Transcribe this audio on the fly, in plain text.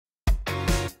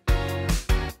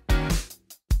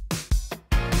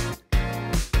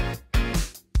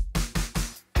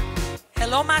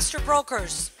Hello, Master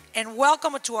Brokers, and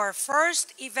welcome to our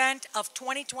first event of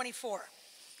 2024.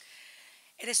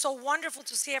 It is so wonderful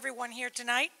to see everyone here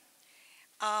tonight.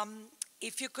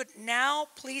 If you could now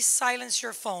please silence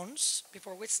your phones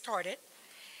before we start it.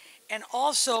 And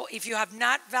also, if you have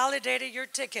not validated your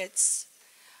tickets,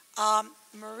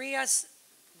 Maria's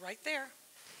right there.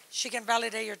 She can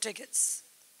validate your tickets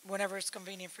whenever it's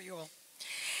convenient for you all.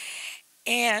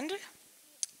 And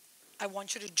I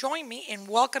want you to join me in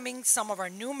welcoming some of our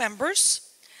new members,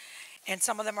 and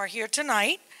some of them are here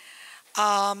tonight.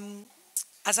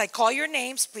 As I call your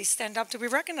names, please stand up to be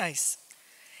recognized.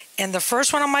 And the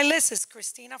first one on my list is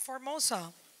Cristina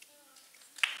Formosa.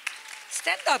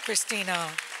 Stand up, Cristina.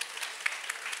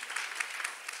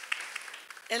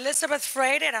 Elizabeth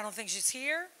Freire, I don't think she's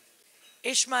here.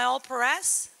 Ishmael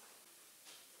Perez,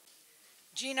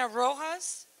 Gina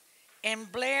Rojas,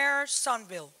 and Blair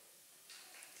Sunville.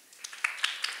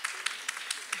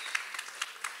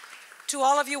 To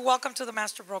all of you, welcome to the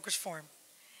Master Brokers Forum.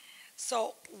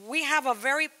 So we have a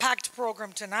very packed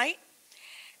program tonight.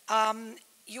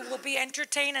 You will be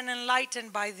entertained and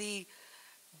enlightened by the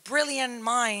brilliant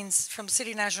minds from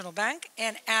City National Bank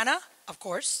and Anna, of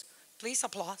course. Please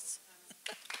applause.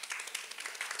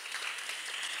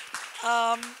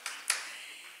 But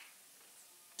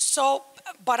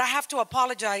I have to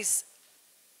apologize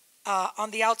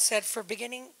on the outset for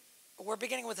beginning. We're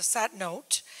beginning with a sad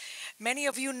note. Many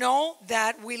of you know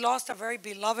that we lost a very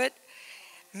beloved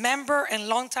member and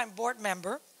longtime board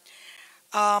member.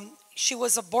 She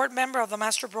was a board member of the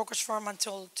Master Brokers Forum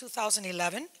until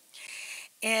 2011.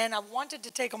 And I wanted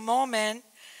to take a moment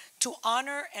to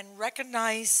honor and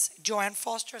recognize Joanne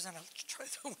Foster, and I'll try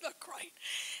to without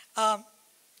crying,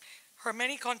 her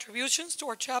many contributions to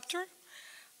our chapter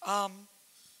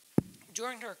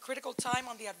during her critical time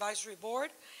on the advisory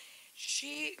board.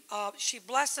 She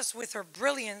blessed us with her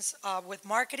brilliance with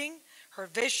marketing, her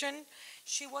vision.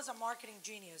 She was a marketing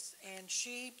genius, and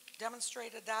she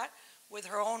demonstrated that with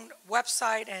her own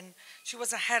website, and she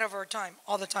was ahead of her time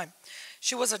all the time.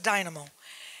 She was a dynamo.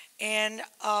 And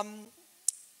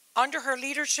under her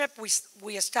leadership,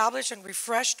 we established and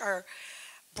refreshed our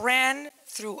brand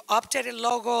through updated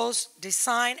logos,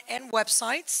 design, and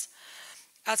websites.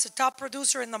 As a top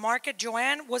producer in the market,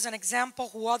 Joanne was an example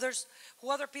who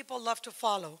other people love to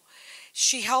follow.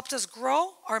 She helped us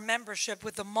grow our membership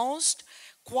with the most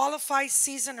qualified,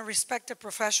 seasoned, and respected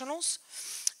professionals.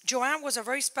 Joanne was a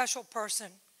very special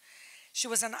person. She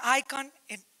was an icon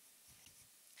in...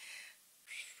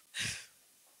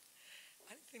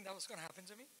 I didn't think that was going to happen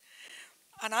to me.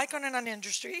 An icon in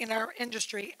our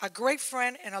industry, a great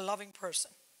friend, and a loving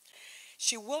person.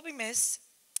 She will be missed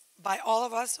by all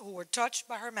of us who were touched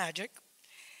by her magic.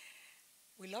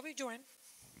 We love you, Joanne.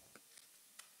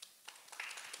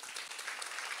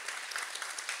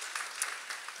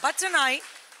 But tonight,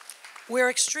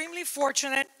 we're extremely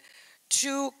fortunate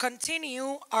to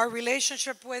continue our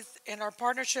relationship with and our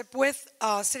partnership with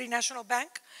City National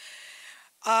Bank.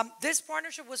 This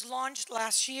partnership was launched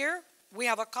last year. We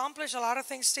have accomplished a lot of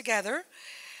things together,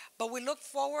 but we look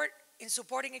forward in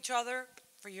supporting each other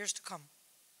for years to come.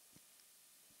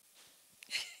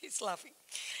 He's laughing.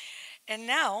 And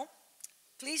now,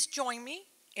 please join me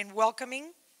in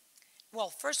welcoming, well,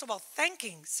 first of all,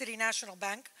 thanking City National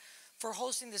Bank for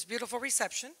hosting this beautiful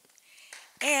reception.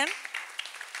 And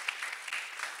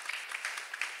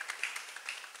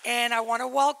I want to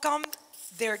welcome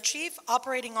their Chief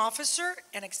Operating Officer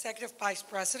and Executive Vice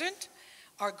President,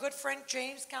 our good friend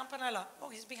James Campanella. Oh,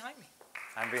 he's behind me.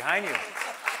 I'm behind you.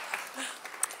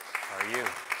 How are you? Here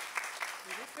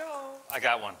we go. I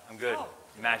got one. I'm good. Oh.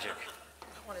 Magic.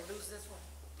 I want to lose this one.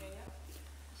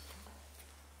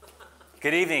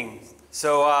 Good evening.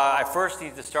 So I first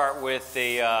need to start with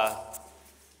an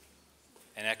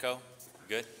echo.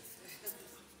 Good.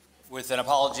 With an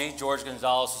apology. George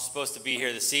Gonzalez was supposed to be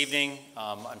here this evening.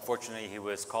 Unfortunately, he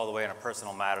was called away on a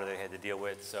personal matter that he had to deal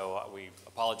with, so we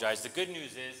apologize. The good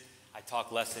news is I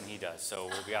talk less than he does, so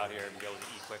we'll be out here and be able to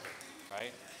eat quicker,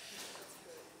 right?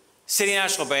 City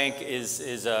National Bank is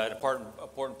an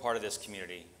important part of this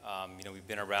community. We've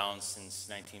been around since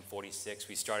 1946.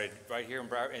 We started right here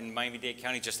in Miami-Dade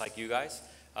County, just like you guys.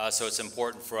 So it's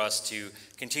important for us to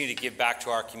continue to give back to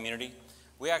our community.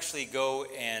 We actually go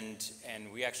and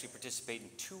we actually participate in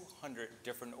 200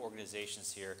 different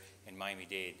organizations here in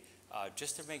Miami-Dade,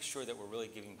 just to make sure that we're really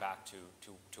giving back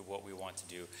to what we want to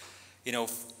do.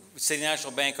 City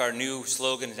National Bank, our new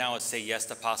slogan now is "Say Yes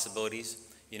to Possibilities."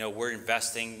 We're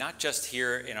investing not just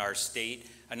here in our state,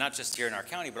 and not just here in our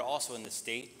county, but also in the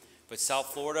state. But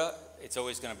South Florida, it's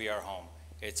always going to be our home.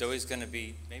 It's always going to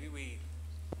be, maybe we,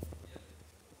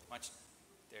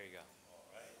 there you go.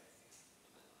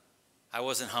 I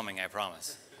wasn't humming, I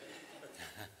promise.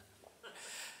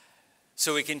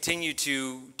 So we continue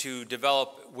to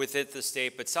develop within the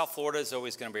state, but South Florida is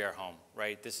always going to be our home,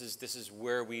 right? This is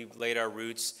where we've laid our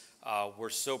roots. We're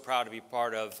so proud to be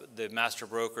part of the Master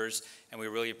Brokers, and we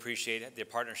really appreciate the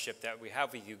partnership that we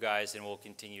have with you guys, and we'll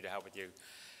continue to have with you.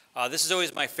 This is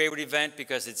always my favorite event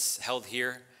because it's held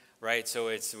here, right?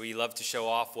 So we love to show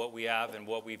off what we have and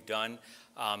what we've done.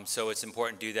 So it's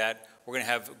important to do that. We're going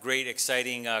to have great,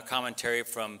 exciting commentary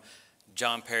from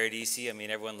John Paradisi. I mean,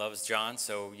 everyone loves John,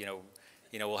 so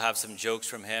we'll have some jokes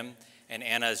from him. And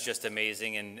Anna is just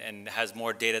amazing and has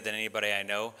more data than anybody I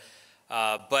know.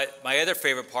 But my other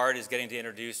favorite part is getting to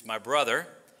introduce my brother,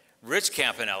 Rich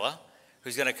Campanella,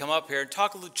 who's going to come up here and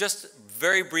talk just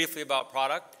very briefly about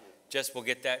product. Just we'll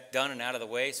get that done and out of the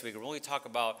way so we can really talk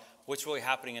about what's really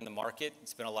happening in the market.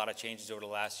 It's been a lot of changes over the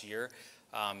last year.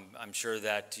 I'm sure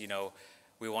that,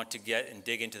 we want to get and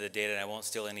dig into the data, and I won't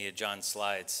steal any of John's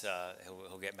slides.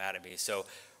 He'll get mad at me. So,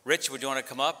 Rich, would you want to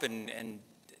come up and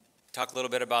talk a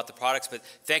little bit about the products? But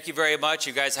thank you very much.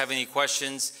 You guys have any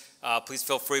questions, please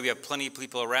feel free. We have plenty of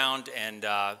people around, and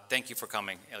thank you for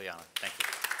coming, Eliana. Thank you.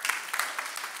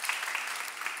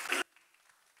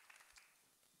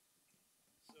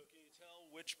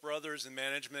 Which brother's in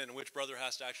management and which brother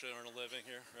has to actually earn a living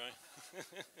here,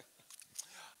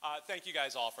 right? Thank you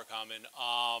guys all for coming.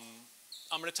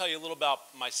 I'm going to tell you a little about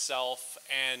myself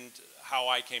and how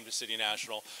I came to City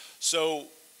National. So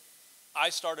I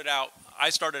started out,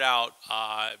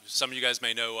 some of you guys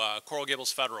may know Coral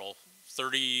Gables Federal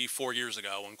 34 years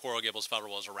ago when Coral Gables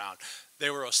Federal was around. They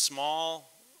were a small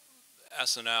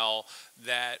SNL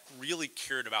that really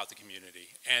cared about the community,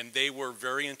 and they were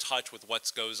very in touch with what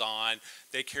goes on.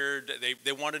 They cared.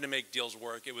 They wanted to make deals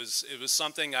work. It was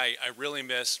something I really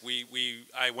missed.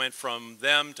 I went from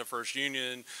them to First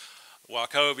Union,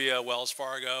 Wachovia, Wells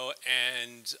Fargo,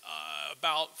 and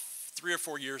about 3 or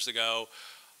 4 years ago,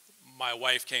 my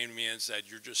wife came to me and said,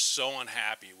 "You're just so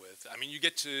unhappy with." I mean,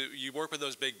 you work with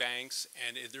those big banks,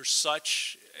 and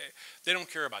they don't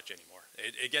care about you anymore.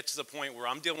 It gets to the point where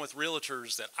I'm dealing with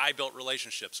realtors that I built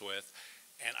relationships with,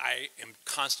 and I am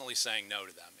constantly saying no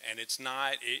to them. And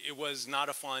it was not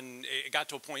a fun, it got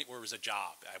to a point where it was a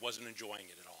job. I wasn't enjoying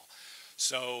it at all.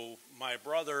 So my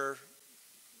brother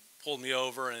pulled me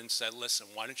over and said, "Listen,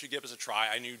 why don't you give us a try?"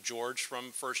 I knew George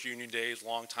from First Union days, a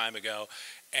long time ago,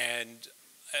 and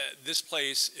this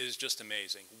place is just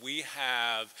amazing.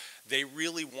 They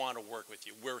really want to work with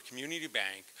you. We're a community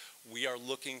bank. We are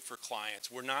looking for clients.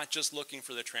 We're not just looking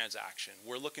for the transaction.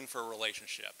 We're looking for a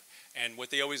relationship. And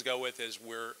what they always go with is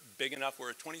we're big enough.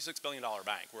 We're a $26 billion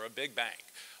bank. We're a big bank,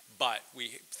 but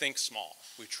we think small.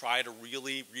 We try to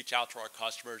really reach out to our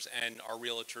customers and our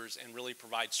realtors and really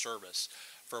provide service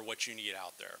for what you need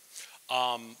out there.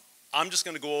 I'm just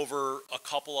going to go over a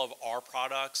couple of our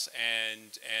products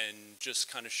and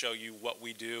just kind of show you what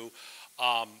we do.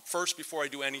 First, before I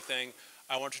do anything,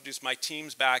 I want to introduce my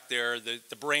teams back there,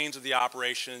 the brains of the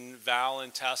operation. Val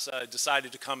and Tessa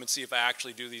decided to come and see if I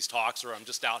actually do these talks or I'm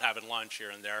just out having lunch here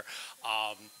and there.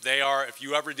 If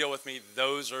you ever deal with me,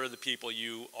 those are the people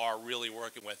you are really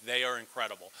working with. They are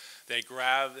incredible. They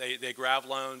grab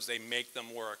loans, they make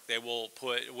them work. They will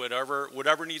put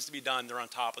whatever needs to be done, they're on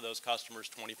top of those customers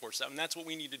 24/7. That's what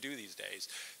we need to do these days.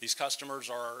 These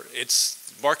customers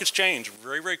markets change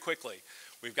very, very quickly.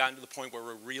 We've gotten to the point where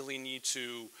we really need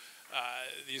to,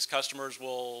 these customers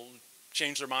will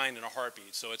change their mind in a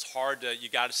heartbeat. So it's you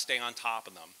got to stay on top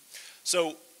of them.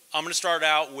 So I'm going to start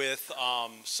out with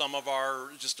some of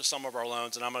our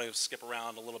loans, and I'm going to skip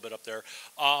around a little bit up there.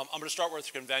 I'm going to start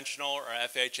with conventional or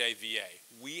FHA VA.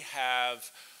 We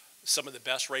have some of the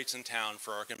best rates in town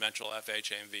for our conventional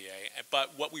FHA and VA,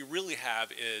 but what we really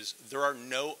have is there are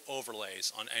no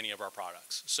overlays on any of our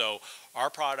products. So our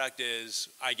product is,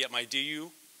 I get my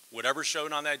DU, whatever's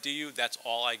shown on that DU, that's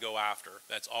all I go after.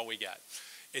 That's all we get.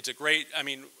 It's a great,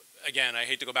 again, I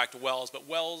hate to go back to Wells, but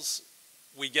Wells,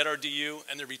 we get our DU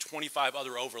and there'd be 25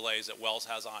 other overlays that Wells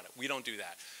has on it. We don't do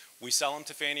that. We sell them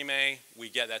to Fannie Mae,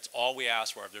 that's all we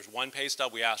ask for. If there's one pay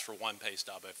stub, we ask for one pay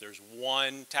stub. If there's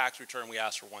one tax return, we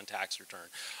ask for one tax return.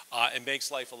 It makes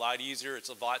life a lot easier. It's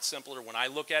a lot simpler. When I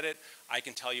look at it, I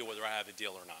can tell you whether I have a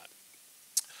deal or not.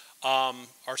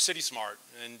 Our City Smart,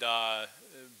 and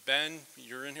Ben,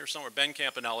 you're in here somewhere. Ben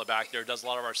Campanella back there does a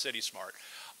lot of our City Smart.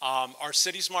 Our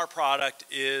City Smart product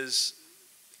is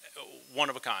one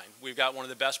of a kind. We've got one of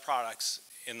the best products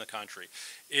in the country.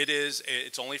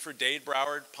 It's only for Dade,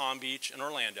 Broward, Palm Beach, and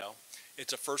Orlando.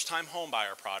 It's a first-time home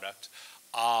buyer product.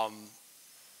 I'll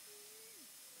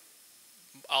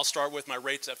start with my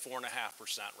rates at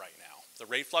 4.5% right now. The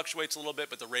rate fluctuates a little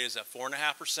bit, but the rate is at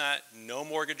 4.5%, no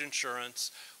mortgage insurance.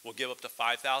 We'll give up to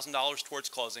 $5,000 towards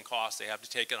closing costs. They have to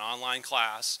take an online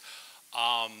class.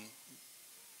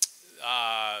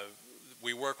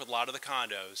 We work with a lot of the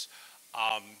condos.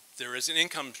 There is an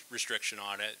income restriction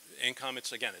on it. Income,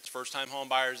 it's first-time home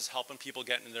buyers. It's helping people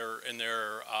get in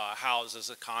their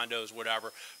houses, condos,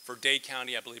 whatever. For Dade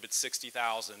County, I believe it's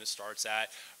 60,000. It starts at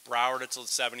Broward. It's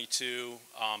 72.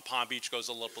 Palm Beach goes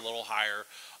a little higher.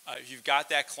 If you've got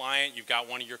that client, you've got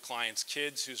one of your client's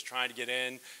kids who's trying to get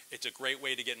in. It's a great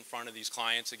way to get in front of these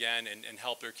clients again and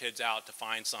help their kids out to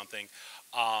find something.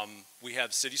 We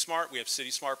have City Smart. We have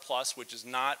City Smart Plus, which is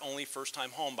not only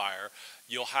first-time home buyer.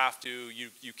 You'll have to,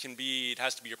 it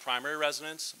has to be your primary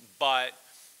residence, but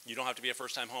you don't have to be a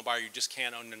first-time home buyer. You just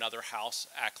can't own another house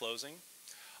at closing.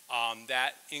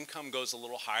 That income goes a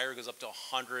little higher. It goes up to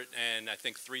 100 and I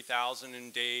think 3,000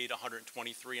 in Dade,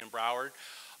 123 in Broward.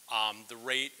 The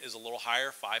rate is a little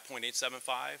higher,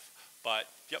 5.875, but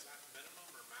yep. Is that minimum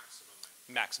or maximum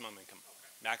income? Maximum income.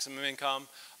 Okay. Maximum income.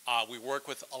 We work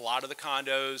with a lot of the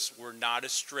condos. We're not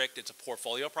as strict. It's a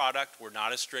portfolio product. We're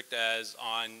not as strict as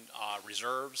on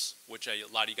reserves, which a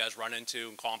lot of you guys run into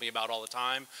and call me about all the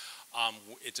time.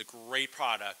 It's a great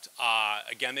product.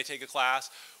 Again, they take a class.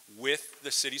 With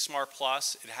the City Smart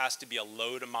Plus, it has to be a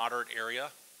low to moderate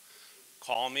area.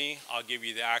 Call me. I'll give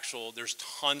you the actual, there's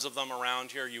tons of them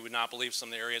around here. You would not believe some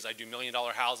of the areas. I do $1 million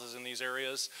houses in these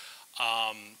areas.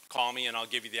 Call me and I'll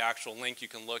give you the actual link you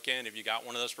can look in. If you got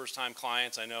one of those first-time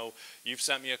clients, I know you've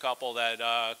sent me a couple that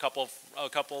a couple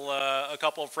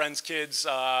of friends' kids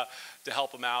to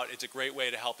help them out. It's a great way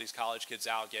to help these college kids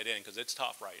out get in because it's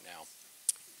tough right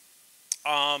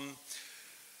now.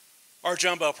 Our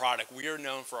jumbo product. We are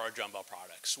known for our jumbo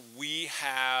products. We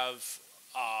have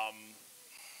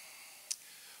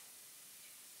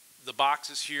the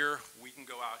boxes here, we can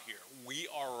go out here. We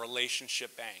are a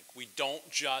relationship bank. We don't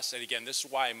just, and again, this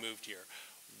is why I moved here.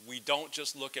 We don't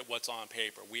just look at what's on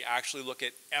paper. We actually look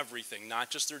at everything, not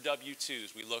just their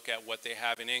W-2s. We look at what they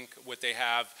have in what they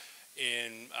have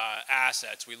in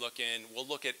assets. We'll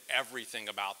look at everything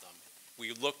about them.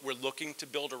 We're looking to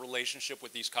build a relationship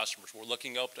with these customers. We're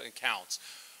looking up to accounts.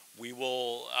 We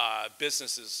will,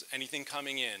 businesses, anything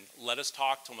coming in, let us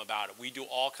talk to them about it. We do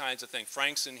all kinds of things.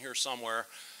 Frank's in here somewhere.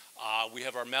 We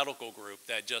have our medical group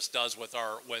that just does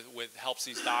helps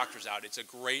these doctors out. It's a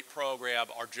great program.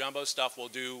 Our jumbo stuff will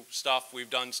do stuff. We've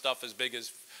done stuff as big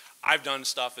as, I've done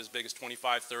stuff as big as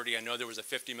 25, 30. I know there was a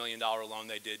 $50 million loan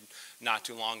they did not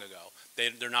too long ago.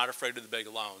 They're not afraid of the big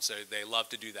loans. They love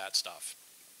to do that stuff.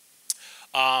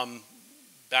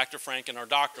 Back to Frank and our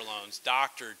doctor loans.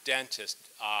 Doctor, dentist,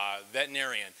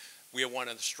 veterinarian. We have one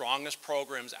of the strongest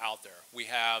programs out there. We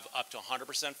have up to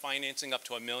 100% financing, up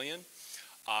to $1 million.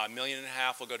 $1.5 million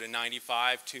will go to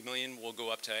 95. $2 million will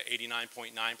go up to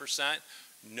 89.9%.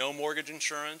 No mortgage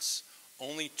insurance.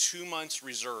 Only 2 months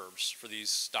reserves for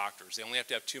these doctors. They only have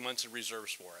to have 2 months of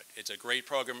reserves for it. It's a great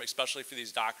program, especially for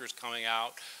these doctors coming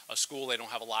out of school. They don't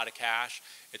have a lot of cash.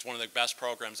 It's one of the best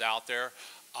programs out there.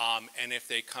 And if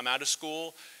they come out of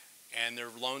school and their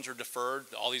loans are deferred,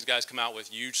 all these guys come out with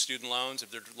huge student loans.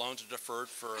 If their loans are deferred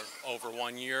for over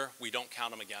 1 year, we don't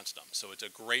count them against them. So it's a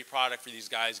great product for these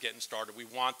guys getting started. We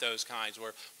want those kinds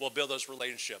where we'll build those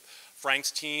relationships.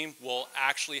 Frank's team will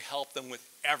actually help them with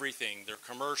everything, their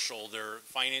commercial, their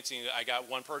financing. I got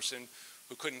one person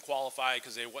who couldn't qualify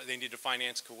because they needed to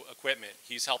finance equipment.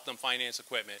 He's helped them finance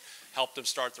equipment, helped them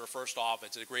start their first office.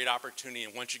 It's a great opportunity.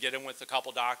 And once you get in with a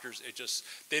couple doctors,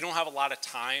 they don't have a lot of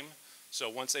time. So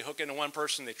once they hook into one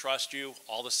person, they trust you,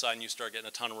 all of a sudden you start getting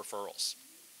a ton of referrals.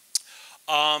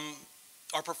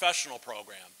 Our professional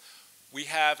program. We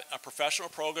have a professional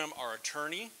program, our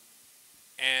attorney,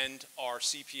 and our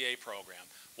CPA program.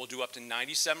 We'll do up to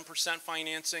 97%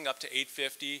 financing, up to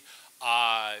 $850,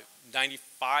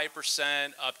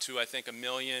 95% up to I think $1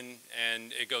 million,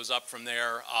 and it goes up from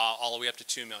there all the way up to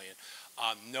 $2 million.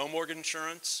 No mortgage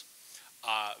insurance.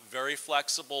 Very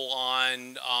flexible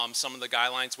on some of the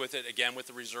guidelines with it. Again, with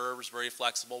the reserves, very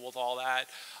flexible with all that.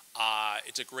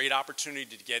 It's a great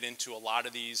opportunity to get into a lot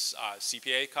of these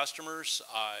CPA customers.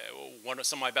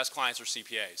 Some of my best clients are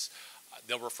CPAs.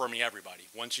 They'll refer me everybody.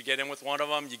 Once you get in with one of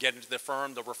them, you get into the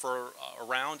firm, they'll refer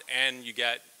around, and you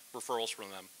get referrals from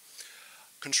them.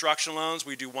 Construction loans,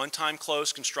 we do one-time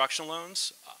close construction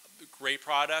loans. Great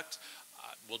product.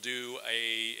 We'll do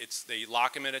they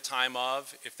lock them in a time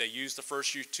of. If they use the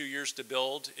first 2 years to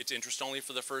build, it's interest only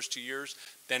for the first 2 years.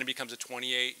 Then it becomes a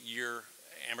 28-year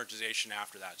amortization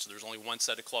after that. So there's only one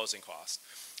set of closing costs.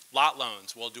 Lot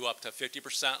loans, we'll do up to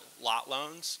 50% lot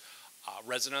loans.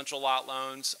 Residential lot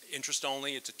loans, interest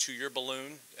only, it's a 2-year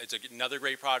balloon. It's another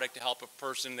great product to help a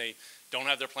person. They don't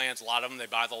have their plans. A lot of them, they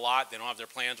buy the lot, they don't have their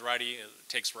plans ready. It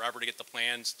takes forever to get the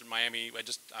plans to Miami.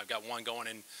 I've got one going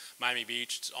in Miami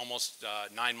Beach. It's almost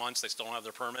 9 months. They still don't have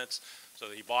their permits. So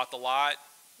he bought the lot.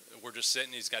 We're just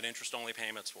sitting. He's got interest only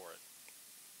payments for it.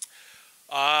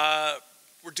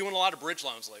 We're doing a lot of bridge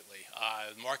loans lately.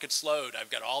 The market slowed. I've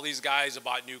got all these guys who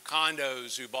bought new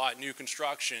condos, who bought new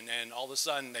construction, and all of a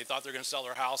sudden they thought they were going to sell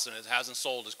their house and it hasn't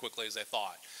sold as quickly as they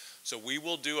thought. So we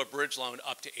will do a bridge loan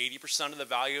up to 80% of the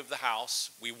value of the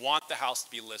house. We want the house to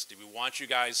be listed. We want you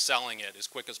guys selling it as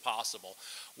quick as possible.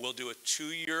 We'll do a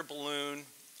 2-year balloon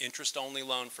interest-only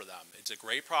loan for them. It's a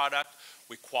great product.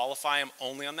 We qualify them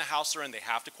only on the house they're in. They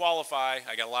have to qualify.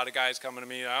 I got a lot of guys coming to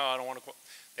me, oh, I don't want to.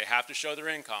 They have to show their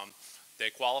income. They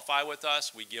qualify with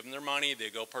us, we give them their money, they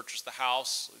go purchase the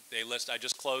house, they list. I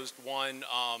just closed one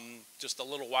just a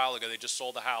little while ago. They just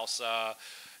sold the house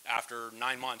after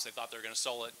 9 months. They thought they were going to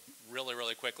sell it really,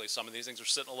 really quickly. Some of these things are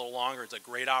sitting a little longer. It's a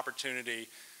great opportunity.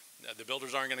 The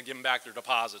builders aren't going to give them back their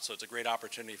deposit, so it's a great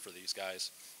opportunity for these guys.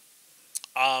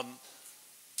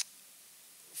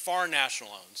 Foreign national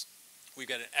loans. We've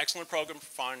got an excellent program for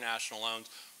foreign national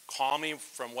loans. Call me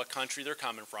from what country they're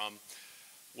coming from.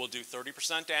 We'll do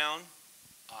 30% down.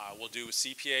 We'll do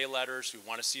CPA letters. We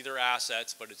want to see their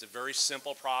assets, but it's a very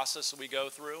simple process that we go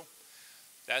through.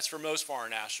 That's for most foreign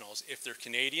nationals. If they're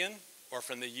Canadian or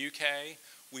from the UK,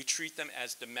 we treat them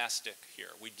as domestic here.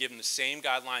 We give them the same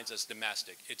guidelines as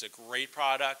domestic. It's a great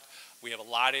product. We have a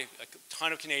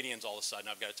ton of Canadians all of a sudden.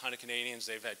 I've got a ton of Canadians.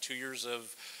 They've had 2 years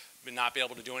of not be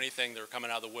able to do anything. They're coming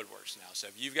out of the woodworks now. So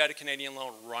if you've got a Canadian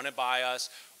loan, run it by us.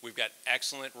 We've got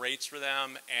excellent rates for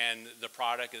them, and the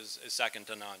product is second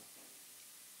to none.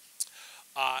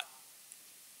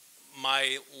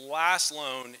 My last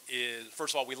loan is,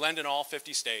 first of all, we lend in all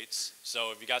 50 states.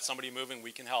 So if you got somebody moving,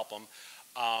 we can help them.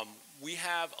 We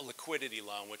have a liquidity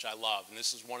loan, which I love, and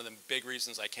this is one of the big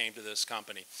reasons I came to this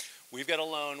company. We've got a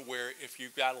loan where if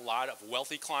you've got a lot of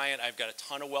wealthy client, I've got a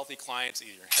ton of wealthy clients,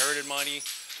 either inherited money.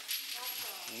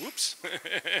 Whoops.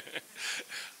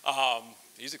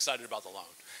 He's excited about the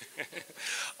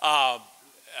loan.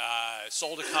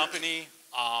 Sold a company.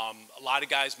 A lot of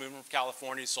guys moving from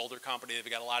California sold their company.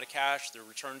 They've got a lot of cash. Their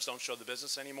returns don't show the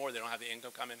business anymore. They don't have the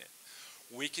income coming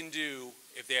in. We can do,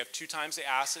 if they have 2 times the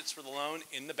assets for the loan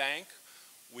in the bank,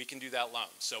 we can do that loan.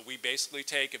 So we basically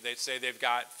take, if they say they've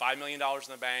got $5 million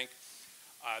in the bank,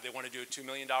 they want to do a $2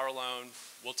 million loan,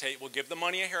 we'll give the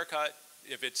money a haircut.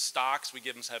 If it's stocks, we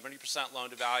give them 70% loan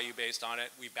to value based on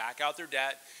it. We back out their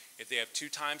debt. If they have 2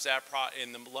 times that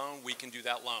in the loan, we can do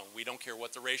that loan. We don't care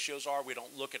what the ratios are. We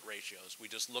don't look at ratios. We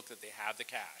just look that they have the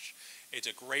cash. It's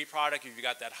a great product if you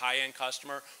got that high-end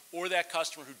customer or that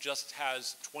customer who just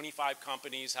has 25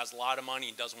 companies, has a lot of money,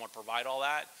 and doesn't want to provide all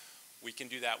that. We can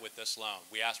do that with this loan.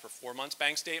 We ask for 4 months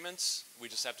bank statements. We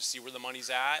just have to see where the money's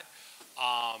at.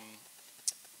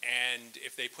 And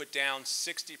if they put down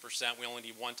 60%, we only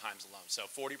need 1 times the loan. So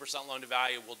 40% loan to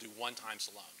value, we'll do 1 times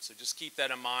the loan. So just keep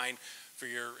that in mind for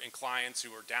your clients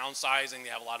who are downsizing. They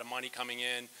have a lot of money coming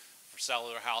in for sale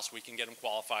of their house. We can get them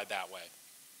qualified that way.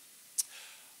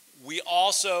 We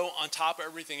also, on top of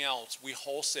everything else, we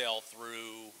wholesale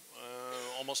through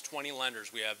almost 20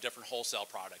 lenders. We have different wholesale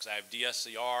products. I have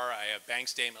DSCR, I have bank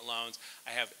statement loans,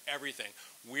 I have everything.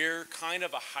 We're kind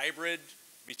of a hybrid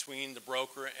between the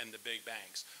broker and the big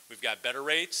banks. We've got better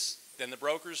rates than the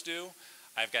brokers do.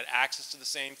 I've got access to the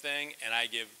same thing, and I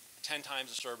give 10 times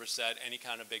the service that any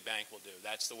kind of big bank will do.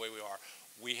 That's the way we are.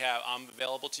 I'm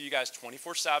available to you guys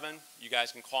 24/7. You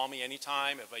guys can call me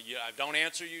anytime. If I don't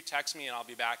answer you, text me, and I'll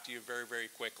be back to you very, very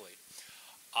quickly.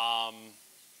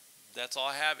 That's all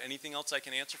I have. Anything else I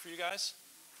can answer for you guys?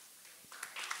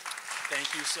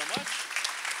 Thank you so much.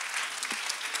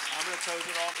 I'm going to toss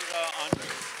it off to Andre.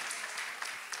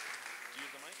 Do you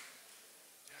have the mic?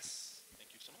 Yes.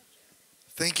 Thank you so much.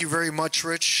 Thank you very much,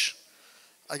 Rich.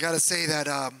 I got to say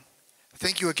that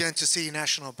thank you again to City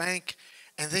National Bank,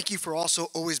 and thank you for also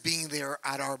always being there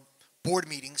at our board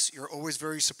meetings. You're always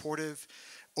very supportive,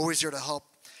 always there to help.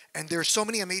 And there's so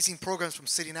many amazing programs from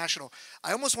City National.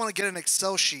 I almost want to get an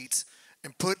Excel sheet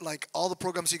and put like all the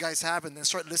programs you guys have and then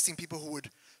start listing people who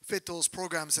would fit those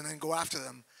programs and then go after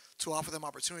them to offer them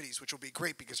opportunities, which will be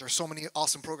great because there's so many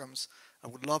awesome programs. I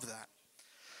would love that.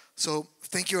 So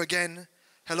thank you again.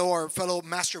 Hello, our fellow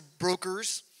master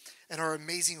brokers and our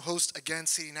amazing host again,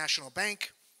 City National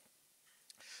Bank.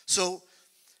 So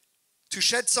to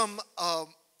shed some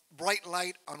bright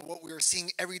light on what we are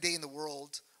seeing every day in the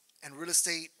world and real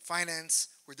estate, finance,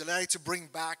 we're delighted to bring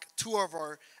back 2 of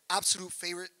our absolute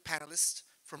favorite panelists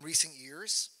from recent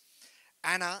years.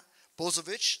 Anna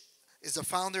Bozovic is the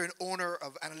founder and owner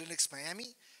of Analytics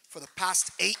Miami for the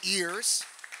past 8 years.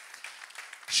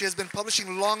 She has been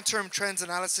publishing long-term trends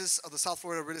analysis of the South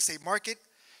Florida real estate market.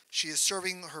 She is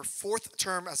serving her 4th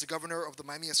term as the governor of the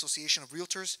Miami Association of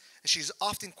Realtors, and she is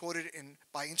often quoted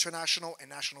by international and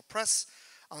national press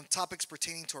on topics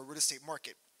pertaining to our real estate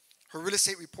market. Her real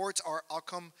estate reports are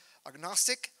outcome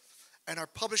agnostic and are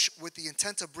published with the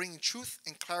intent of bringing truth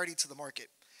and clarity to the market.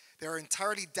 They are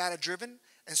entirely data-driven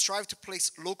and strive to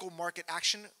place local market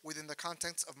action within the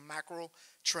context of macro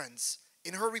trends.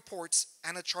 In her reports,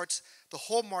 Anna charts the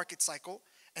whole market cycle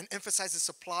and emphasizes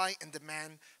supply and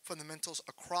demand fundamentals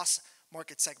across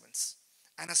market segments.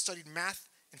 Anna studied math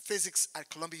and physics at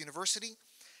Columbia University,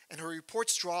 and her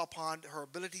reports draw upon her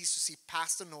abilities to see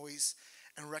past the noise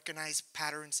and recognize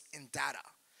patterns in data.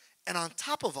 And on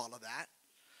top of all of that,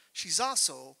 she's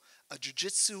also a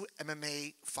jiu-jitsu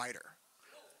MMA fighter.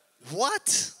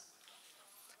 What?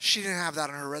 She didn't have that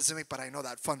on her resume, but I know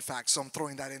that fun fact, so I'm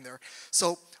throwing that in there.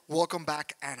 So, welcome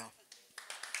back, Anna.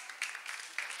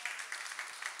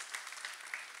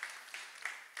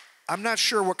 I'm not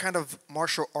sure what kind of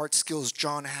martial arts skills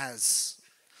John has.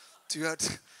 Do you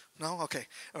have? No? Okay.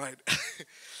 All right.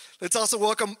 Let's also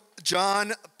welcome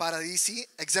John Paradisi,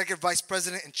 Executive Vice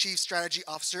President and Chief Strategy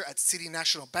Officer at City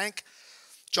National Bank.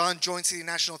 John joined City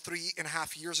National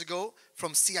 3.5 years ago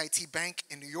from CIT Bank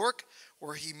in New York,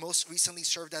 where he most recently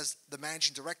served as the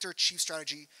Managing Director, Chief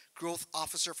Strategy Growth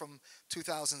Officer from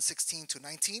 2016 to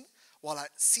 19. While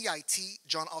at CIT,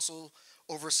 John also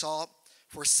oversaw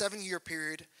for a 7-year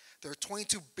period their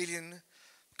 $22 billion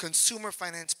consumer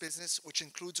finance business, which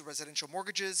includes residential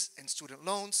mortgages and student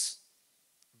loans.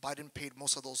 Biden paid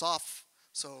most of those off,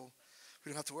 so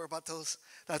we don't have to worry about those.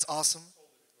 That's awesome.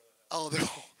 Oh,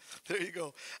 there you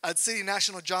go. At City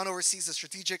National, John oversees the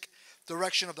strategic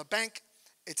direction of the bank,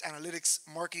 its analytics,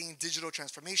 marketing, digital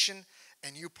transformation,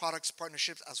 and new products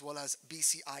partnerships, as well as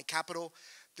BCI Capital,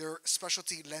 their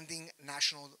specialty lending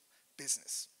national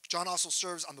business. John also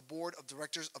serves on the board of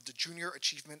directors of the Junior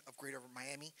Achievement of Greater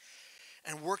Miami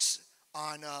and works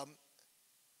on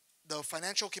the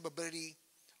financial capability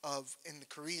in the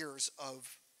careers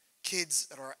of kids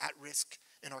that are at risk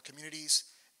in our communities.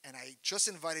 And I just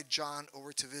invited John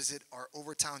over to visit our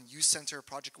Overtown Youth Center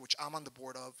project, which I'm on the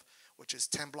board of, which is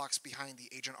 10 blocks behind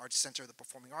the Adrian Arts Center, the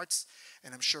Performing Arts.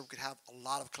 And I'm sure we could have a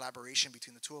lot of collaboration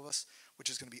between the two of us, which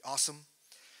is going to be awesome.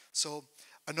 So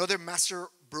another master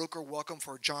broker welcome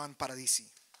for John Paradisi.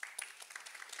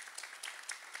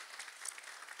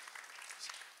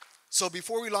 So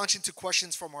before we launch into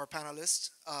questions from our panelists,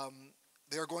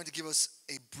 they are going to give us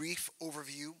a brief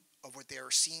overview of what they are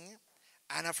seeing.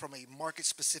 Anna from a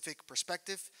market-specific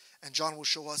perspective, and John will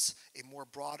show us a more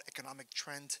broad economic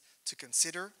trend to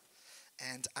consider.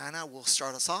 And Anna will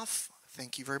start us off.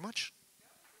 Thank you very much.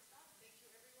 Thank you,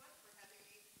 everyone, for having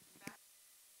me back.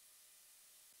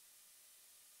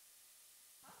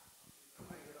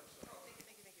 Thank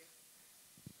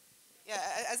you.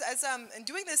 Yeah, and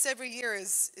doing this every year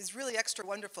is really extra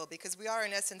wonderful because we are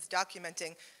in essence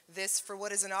documenting this for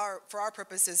what is for our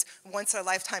purposes once in a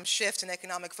lifetime shift in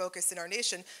economic focus in our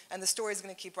nation, and the story is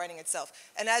going to keep writing itself.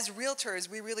 And as realtors,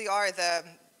 we really are the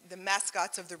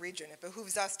mascots of the region. It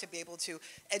behooves us to be able to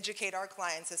educate our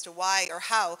clients as to why or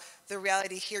how the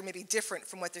reality here may be different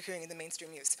from what they're hearing in the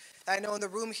mainstream news. I know in the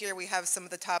room here we have some of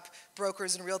the top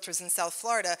brokers and realtors in South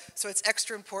Florida, so it's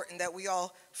extra important that we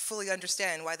all fully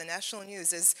understand why the national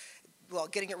news is, well,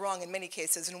 getting it wrong in many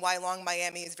cases, and why Long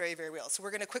Miami is very, very real. So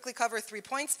we're going to quickly cover 3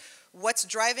 points. What's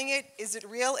driving it? Is it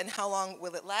real? And how long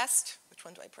will it last? Which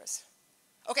one do I press?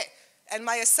 Okay. And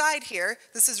my aside here,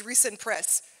 this is recent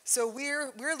press. So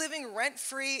we're living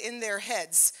rent-free in their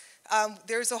heads.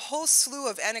 There's a whole slew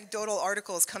of anecdotal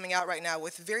articles coming out right now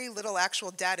with very little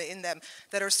actual data in them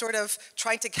that are sort of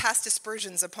trying to cast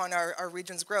aspersions upon our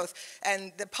region's growth.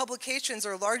 And the publications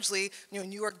are largely New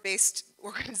York-based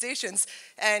organizations.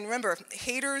 And remember,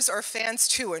 haters are fans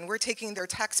too, and we're taking their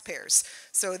taxpayers.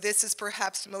 So this is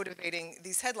perhaps motivating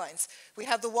these headlines. We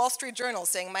have the Wall Street Journal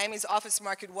saying Miami's office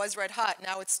market was red hot.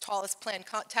 Now its tallest planned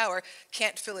tower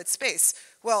can't fill its space.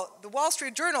 Well, the Wall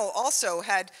Street Journal also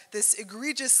had this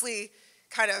egregiously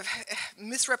kind of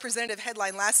misrepresentative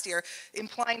headline last year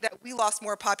implying that we lost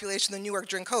more population than New York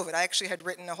during COVID. I actually had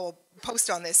written a whole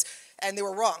post on this, and they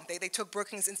were wrong. They took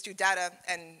Brookings Institute data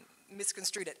and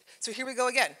misconstrued it. So here we go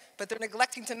again. But they're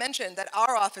neglecting to mention that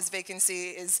our office vacancy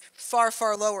is far,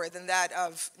 far lower than that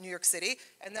of New York City,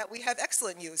 and that we have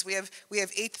excellent news. We have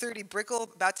 830 Brickell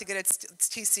about to get its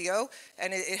TCO,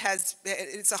 and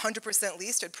it's 100%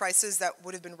 leased at prices that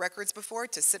would have been records before,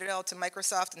 to Citadel, to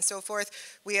Microsoft, and so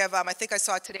forth. We have, I think I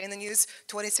saw it today in the news,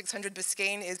 2600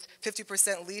 Biscayne is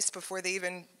 50% leased before they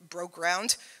even broke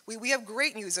ground. We have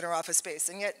great news in our office space,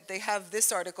 and yet they have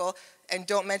this article and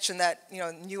don't mention that,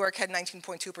 New York had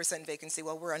 19.2% vacancy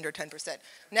while we're under 10%.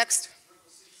 Next.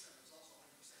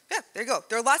 Yeah, there you go.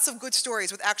 There are lots of good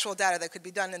stories with actual data that could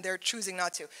be done, and they're choosing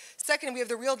not to. Second, we have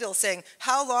The Real Deal saying,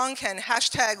 how long can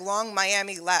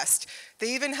 #LongMiami last?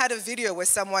 They even had a video with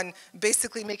someone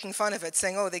basically making fun of it,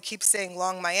 saying, oh, they keep saying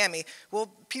Long Miami.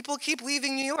 Well, people keep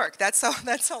leaving New York. That's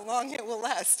how long it will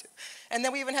last. And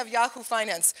then we even have Yahoo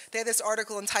Finance. They had this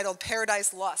article entitled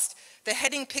Paradise Lost. The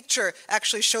heading picture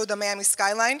actually showed the Miami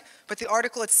skyline, but the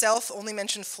article itself only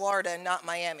mentioned Florida and not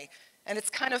Miami. And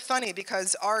it's kind of funny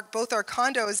because both our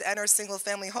condos and our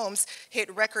single-family homes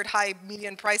hit record high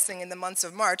median pricing in the months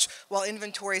of March, while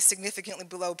inventory is significantly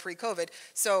below pre-COVID.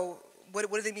 So what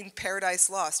do they mean paradise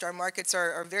lost? Our markets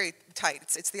are very tight.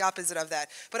 It's the opposite of that.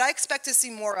 But I expect to see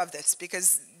more of this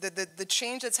because the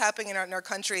change that's happening in our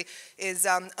country is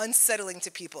unsettling to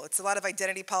people. It's a lot of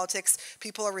identity politics.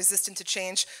 People are resistant to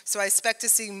change. So I expect to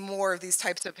see more of these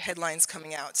types of headlines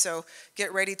coming out. So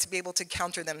get ready to be able to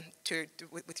counter them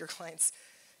with your clients.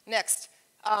 Next.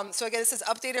 So again, this is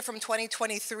updated from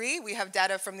 2023. We have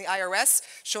data from the IRS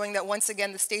showing that once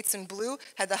again the states in blue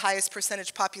had the highest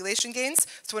percentage population gains.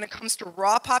 So when it comes to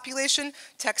raw population,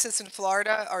 Texas and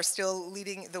Florida are still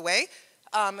leading the way.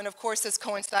 And of course this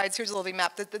coincides, here's a little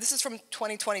map. This is from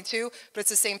 2022, but it's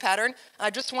the same pattern.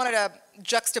 I just wanted to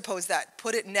juxtapose that,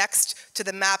 put it next to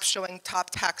the map showing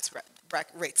top tax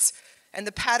rates. And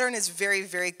the pattern is very,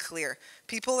 very clear.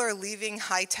 People are leaving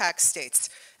high-tax states.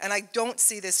 And I don't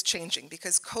see this changing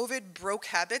because COVID broke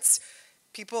habits.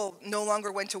 People no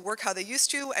longer went to work how they used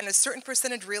to, and a certain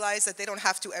percentage realized that they don't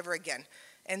have to ever again.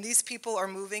 And these people are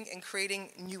moving and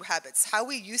creating new habits. How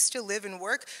we used to live and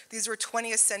work, these were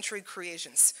 20th century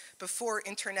creations before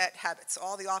internet habits.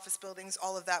 All the office buildings,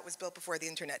 all of that was built before the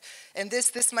internet. And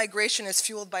this migration is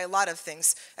fueled by a lot of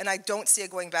things, and I don't see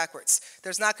it going backwards.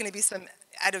 There's not going to be some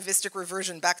atavistic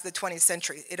reversion back to the 20th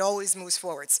century. It always moves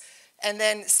forwards. And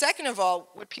then second of all,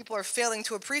 what people are failing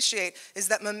to appreciate is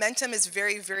that momentum is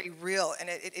very, very real, and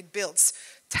it builds.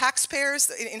 Taxpayers,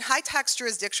 in high tax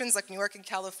jurisdictions like New York and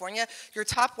California, your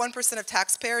top 1% of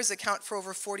taxpayers account for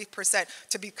over 40%,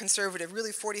 to be conservative,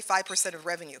 really 45% of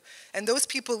revenue. And those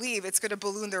people leave, it's going to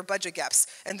balloon their budget gaps,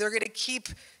 and they're going to keep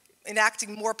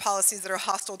enacting more policies that are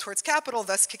hostile towards capital,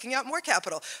 thus kicking out more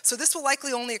capital. So this will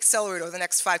likely only accelerate over the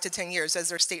next 5 to 10 years as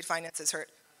their state finances hurt.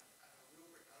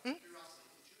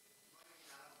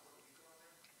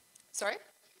 Sorry?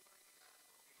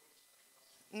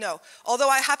 No. Although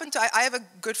I have a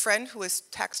good friend who is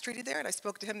tax treaty there, and I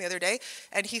spoke to him the other day,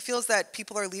 and he feels that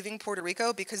people are leaving Puerto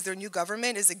Rico because their new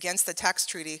government is against the tax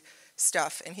treaty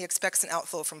stuff, and he expects an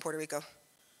outflow from Puerto Rico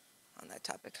on that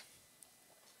topic.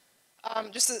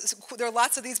 There are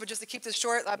lots of these, but just to keep this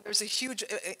short, there's a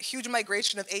huge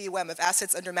migration of AUM, of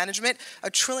assets under management,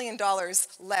 $1 trillion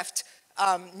left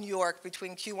New York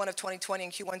between Q1 of 2020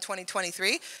 and Q1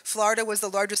 2023. Florida was the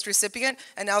largest recipient,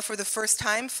 and now for the first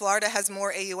time, Florida has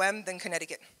more AUM than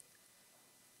Connecticut.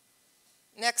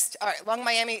 Next, all right, Long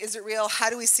Miami, is it real? How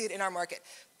do we see it in our market?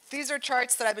 These are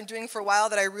charts that I've been doing for a while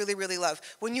that I really, really love.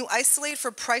 When you isolate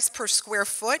for price per square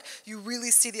foot, you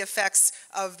really see the effects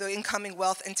of the incoming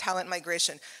wealth and talent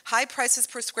migration. High prices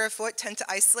per square foot tend to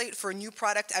isolate for a new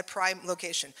product at prime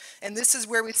location. And this is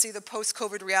where we see the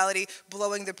post-COVID reality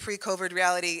blowing the pre-COVID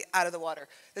reality out of the water.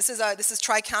 This is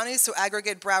Tri-Counties, so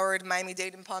aggregate Broward,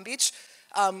 Miami-Dade, and Palm Beach.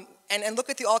 And look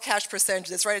at the all-cash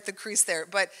percentage. It's right at the crease there.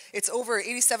 But it's over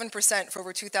 87% for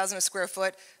over 2,000 a square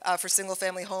foot for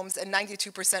single-family homes, and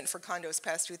 92% for condos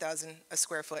past 2,000 a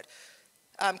square foot.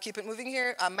 Keep it moving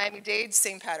here. Miami-Dade,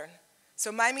 same pattern.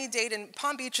 So Miami-Dade and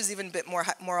Palm Beach is even a bit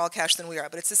more all-cash than we are,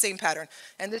 but it's the same pattern.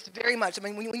 And this very much, I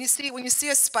mean, when you see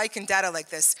a spike in data like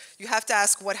this, you have to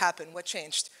ask what happened, what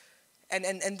changed.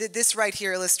 And this right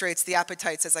here illustrates the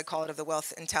appetites, as I call it, of the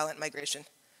wealth and talent migration.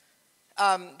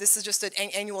 This is just an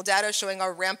annual data showing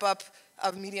our ramp up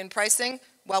of median pricing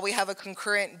while we have a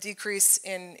concurrent decrease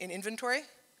in inventory.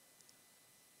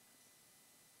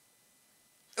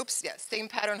 Oops, yeah, same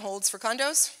pattern holds for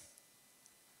condos.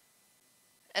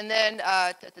 And then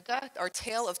our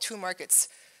tale of two markets.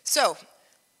 So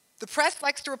the press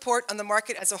likes to report on the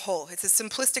market as a whole. It's a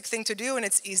simplistic thing to do, and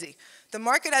it's easy. The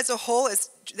market as a whole has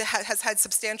had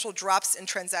substantial drops in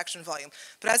transaction volume.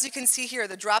 But as you can see here,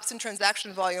 the drops in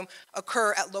transaction volume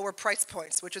occur at lower price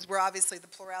points, which is where obviously the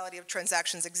plurality of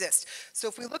transactions exist. So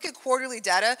if we look at quarterly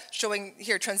data showing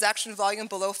here transaction volume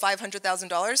below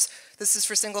 $500,000, this is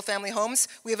for single family homes,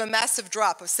 we have a massive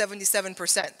drop of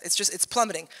 77%. It's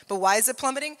plummeting. But why is it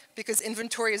plummeting? Because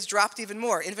inventory has dropped even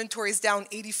more. Inventory is down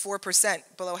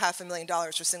 84% below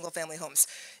 $500,000 for single family homes.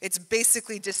 It's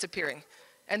basically disappearing.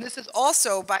 And this is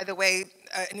also, by the way,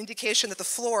 an indication that the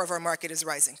floor of our market is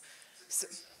rising. So,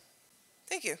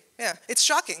 thank you. Yeah, it's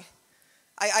shocking.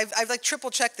 I've like triple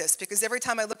checked this because every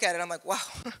time I look at it, I'm like, wow,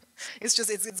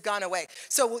 it's gone away.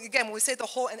 So again, when we say the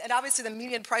whole, and obviously the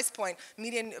median price point,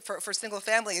 median for single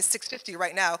family is $650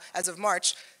 right now as of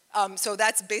March. So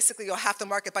that's basically half the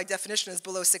market by definition is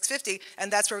below $650,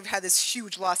 and that's where we've had this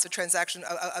huge loss of transaction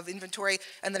of inventory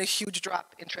and then a huge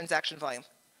drop in transaction volume.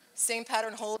 Same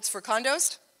pattern holds for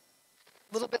condos.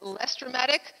 A little bit less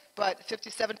dramatic, but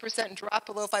 57% drop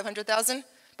below 500,000.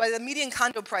 But the median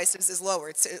condo price is lower.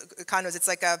 It's condos. It's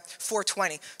like a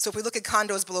 420. So if we look at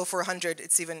condos below 400,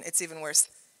 it's even worse.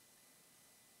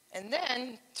 And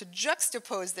then to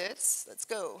juxtapose this, let's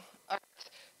go. All right.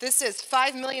 This is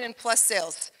 5 million in plus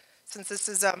sales. Since this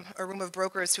is a room of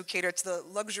brokers who cater to the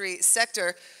luxury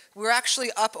sector, we're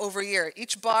actually up over a year.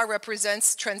 Each bar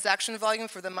represents transaction volume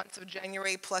for the months of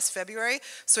January plus February.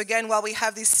 So again, while we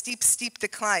have these steep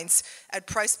declines at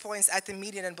price points at the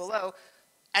median and below,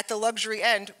 at the luxury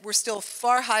end, we're still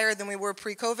far higher than we were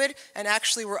pre-COVID, and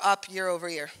actually we're up year over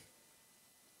year.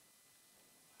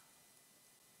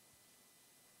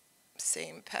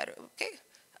 Same pattern, okay.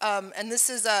 And this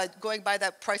is going by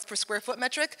that price per square foot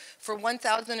metric. For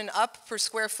 1,000 and up per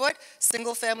square foot,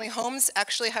 single family homes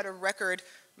actually had a record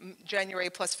January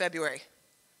plus February,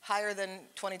 higher than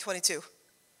 2022.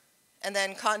 And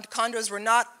then condos were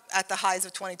not at the highs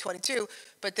of 2022,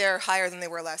 but they're higher than they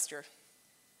were last year.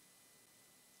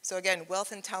 So again,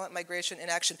 wealth and talent migration in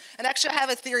action. And actually I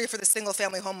have a theory for the single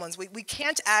family home ones. We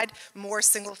can't add more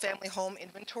single family home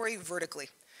inventory vertically.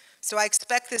 So I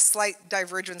expect this slight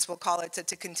divergence, we'll call it,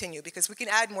 to continue because we can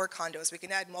add more condos. We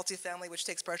can add multifamily, which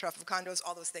takes pressure off of condos,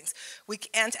 all those things. We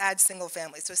can't add single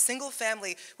family. So single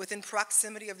family within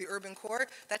proximity of the urban core,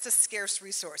 that's a scarce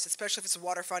resource, especially if it's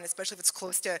waterfront, especially if it's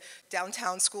close to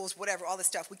downtown schools, whatever, all this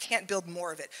stuff. We can't build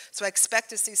more of it. So I expect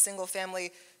to see single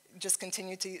family just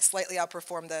continue to slightly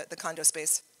outperform the condo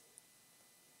space.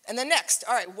 And then next,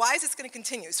 all right, why is this going to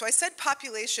continue? So I said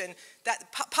population,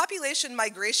 that population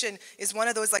migration is one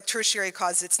of those like tertiary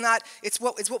causes. It's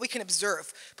what we can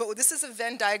observe. But this is a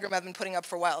Venn diagram I've been putting up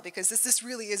for a while because this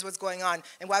really is what's going on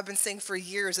and why I've been saying for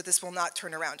years that this will not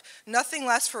turn around. Nothing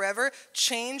lasts forever.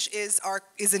 Change is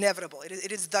inevitable.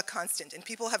 It is the constant. And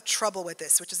people have trouble with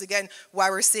this, which is again why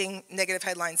we're seeing negative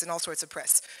headlines in all sorts of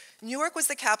press. New York was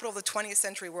the capital of the 20th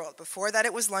century world. Before that,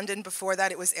 it was London. Before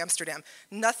that, it was Amsterdam.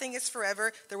 Nothing is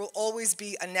forever. There will always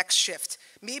be a next shift.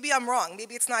 Maybe I'm wrong.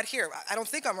 Maybe it's not here. I don't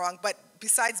think I'm wrong, but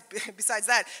besides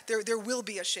that, there will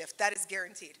be a shift. That is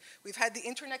guaranteed. We've had the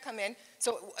internet come in.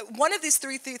 So one of these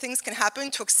three things can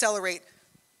happen to accelerate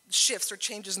shifts or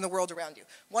changes in the world around you.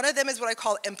 One of them is what I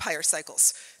call empire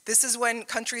cycles. This is when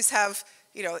countries have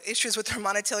issues with their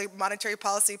monetary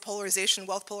policy, polarization,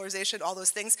 wealth polarization, all those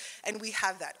things, and we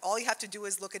have that. All you have to do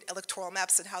is look at electoral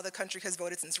maps and how the country has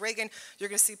voted since Reagan. You're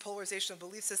going to see polarization of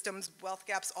belief systems, wealth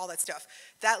gaps, all that stuff.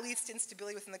 That leads to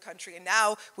instability within the country, and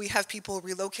now we have people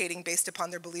relocating based upon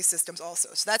their belief systems also.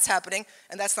 So that's happening,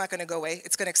 and that's not going to go away.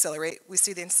 It's going to accelerate. We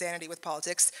see the insanity with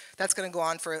politics. That's going to go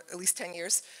on for at least 10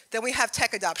 years. Then we have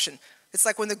tech adoption. It's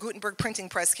like when the Gutenberg printing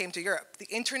press came to Europe. The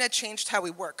internet changed how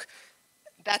we work.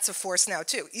 That's a force now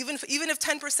too. Even if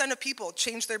 10% of people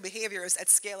change their behaviors at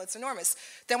scale, it's enormous.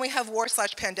 Then we have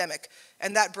war/pandemic,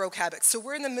 and that broke habits. So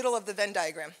we're in the middle of the Venn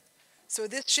diagram. So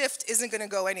this shift isn't going to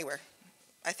go anywhere.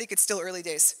 I think it's still early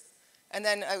days. And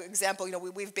then an example,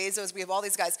 we have Bezos, we have all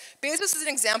these guys. Bezos is an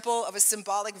example of a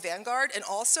symbolic vanguard and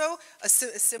also a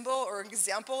symbol or an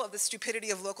example of the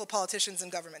stupidity of local politicians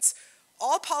and governments.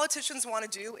 All politicians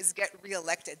want to do is get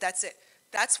reelected. That's it.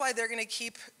 That's why they're going to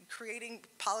keep creating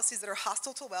policies that are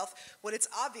hostile to wealth when it's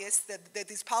obvious that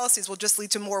these policies will just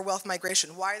lead to more wealth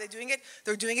migration. Why are they doing it?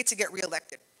 They're doing it to get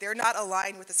reelected. They're not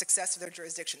aligned with the success of their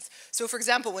jurisdictions. So for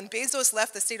example, when Bezos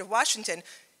left the state of Washington,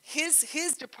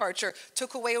 his departure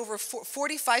took away over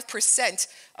 45%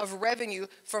 of revenue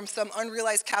from some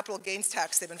unrealized capital gains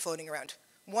tax they've been floating around.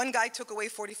 One guy took away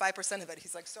 45% of it.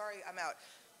 He's like, sorry, I'm out.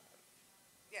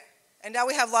 And now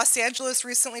we have Los Angeles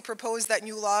recently proposed that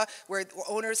new law where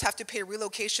owners have to pay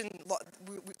relocation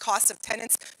costs of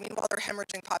tenants. Meanwhile, they're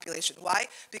hemorrhaging population. Why?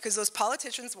 Because those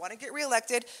politicians want to get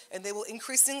reelected, and they will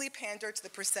increasingly pander to the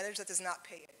percentage that does not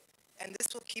pay it. And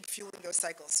this will keep fueling those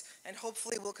cycles. And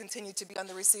hopefully we'll continue to be on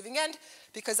the receiving end,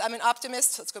 because I'm an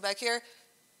optimist. Let's go back here.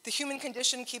 The human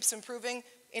condition keeps improving.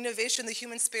 Innovation, the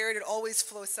human spirit, it always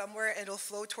flows somewhere, and it'll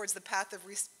flow towards the path of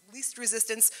least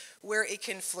resistance where it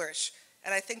can flourish.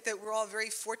 And I think that we're all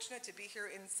very fortunate to be here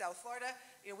in South Florida.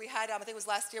 You know, we had, I think it was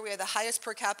last year, we had the highest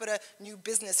per capita new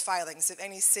business filings of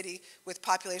any city with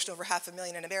population over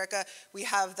 500,000 in America. We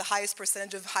have the highest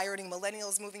percentage of high-earning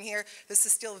millennials moving here. This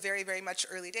is still very, very much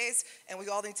early days, and we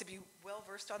all need to be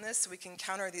well-versed on this so we can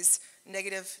counter these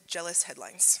negative, jealous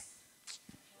headlines.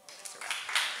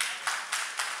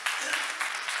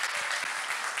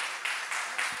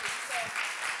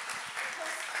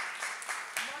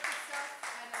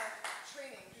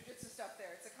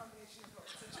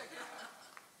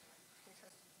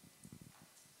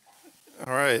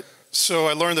 All right. So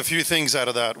I learned a few things out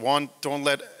of that. One, don't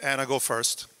let Anna go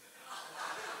first.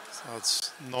 So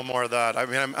it's no more of that. I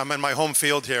mean, I'm in my home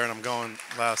field here, and I'm going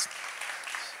last.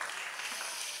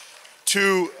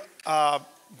 Two,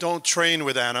 don't train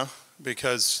with Anna,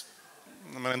 because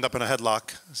I'm going to end up in a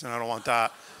headlock, so I don't want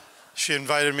that. She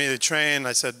invited me to train.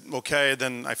 I said, okay.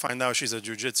 Then I find out she's a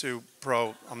jiu-jitsu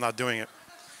pro. I'm not doing it.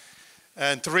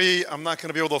 And three, I'm not going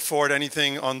to be able to afford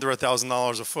anything under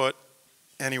 $1,000 a foot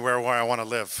anywhere where I want to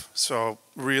live. So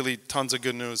really tons of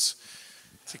good news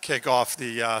to kick off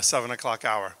the 7 o'clock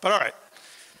hour. But all right.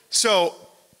 So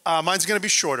mine's going to be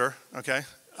shorter, okay,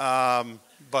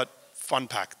 but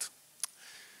fun-packed.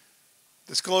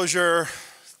 Disclosure,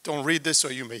 don't read this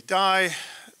or you may die.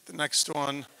 The next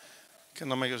one,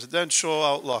 economic residential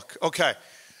outlook. Okay.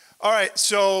 All right.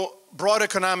 So broad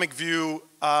economic view,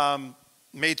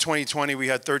 May 2020, we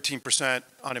had 13%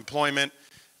 unemployment.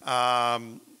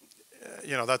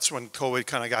 You know, that's when COVID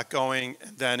kind of got going.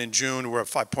 And then in June, we're at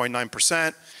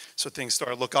 5.9%. So things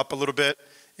started to look up a little bit.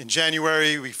 In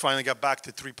January, we finally got back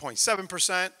to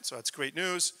 3.7%. So that's great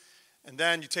news. And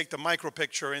then you take the micro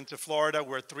picture into Florida,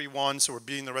 we're at 3.1, so we're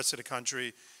beating the rest of the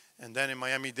country. And then in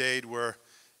Miami-Dade, we're,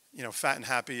 you know, fat and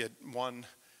happy at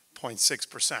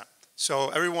 1.6%. So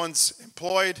everyone's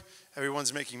employed,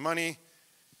 everyone's making money,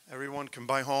 everyone can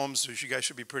buy homes, so you guys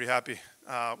should be pretty happy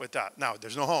with that. Now,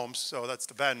 there's no homes, so that's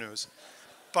the bad news.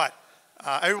 But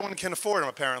everyone can afford them,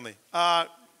 apparently.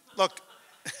 Look,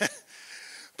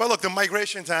 but look, the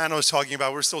migration Anna was talking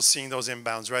about, we're still seeing those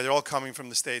inbounds, right? They're all coming from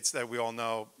the states that we all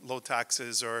know, low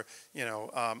taxes or, you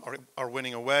know, are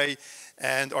winning away.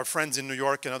 And our friends in New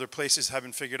York and other places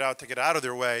haven't figured out to get out of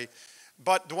their way.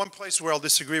 But the one place where I'll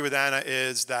disagree with Anna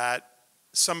is that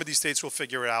some of these states will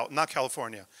figure it out, not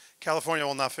California. California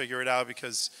will not figure it out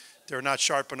because they're not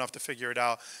sharp enough to figure it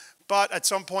out. But at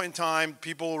some point in time,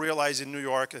 people will realize in New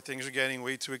York that things are getting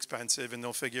way too expensive, and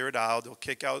they'll figure it out. They'll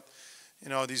kick out, you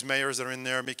know, these mayors that are in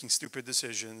there making stupid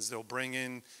decisions. They'll bring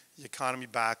in the economy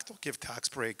back. They'll give tax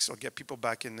breaks. They'll get people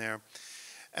back in there.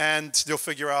 And they'll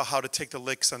figure out how to take the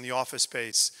licks on the office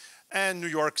space. And New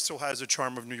York still has the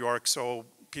charm of New York, so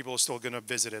people are still going to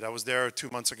visit it. I was there 2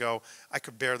 months ago. I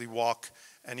could barely walk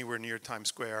anywhere near Times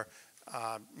Square,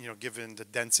 you know, given the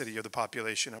density of the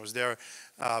population. I was there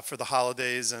for the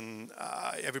holidays, and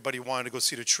everybody wanted to go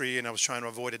see the tree, and I was trying to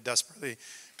avoid it desperately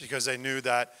because I knew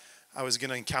that I was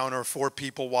going to encounter 4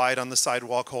 people wide on the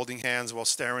sidewalk holding hands while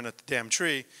staring at the damn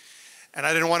tree, and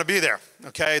I didn't want to be there,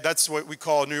 okay? That's what we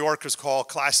call, New Yorkers call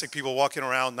classic people walking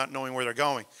around not knowing where they're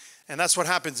going. And that's what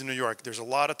happens in New York. There's a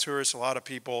lot of tourists, a lot of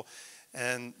people,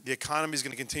 and the economy is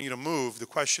going to continue to move. The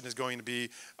question is going to be,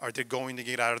 are they going to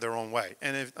get out of their own way?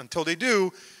 And until they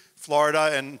do,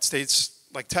 Florida and states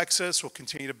like Texas will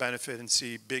continue to benefit and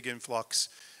see big influx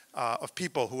of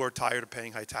people who are tired of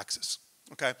paying high taxes.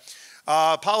 Okay,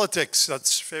 politics,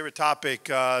 that's favorite topic.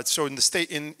 So in the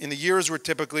state, in the years where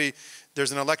typically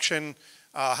there's an election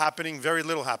happening, very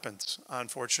little happens,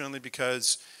 unfortunately,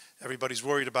 because everybody's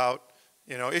worried about,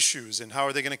 you know, issues and how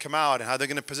are they going to come out and how they're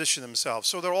going to position themselves.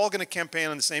 So they're all going to campaign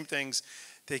on the same things.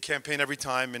 They campaign every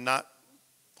time and not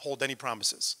hold any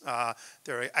promises.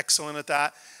 They're excellent at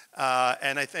that.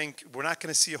 And I think we're not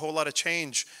going to see a whole lot of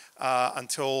change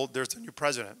until there's a new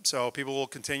president. So people will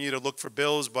continue to look for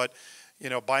bills, but, you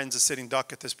know, Biden's a sitting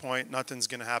duck at this point. Nothing's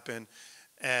going to happen,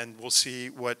 and we'll see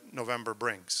what November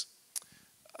brings.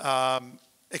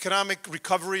 Economic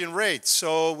recovery and rates.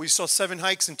 So we saw 7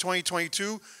 hikes in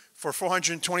 2022 for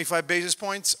 425 basis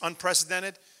points,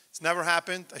 unprecedented. It's never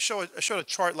happened. I showed a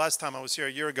chart last time I was here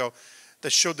a year ago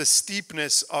that showed the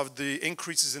steepness of the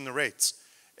increases in the rates.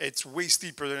 It's way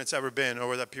steeper than it's ever been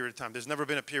over that period of time. There's never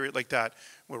been a period like that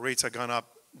where rates have gone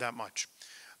up that much.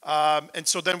 And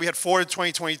so then we had 4 in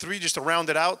 2023, just to round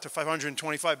it out to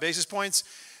 525 basis points.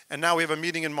 And now we have a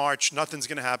meeting in March. Nothing's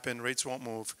going to happen. Rates won't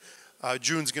move.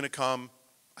 June's going to come.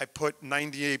 I put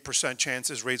 98%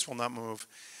 chances rates will not move.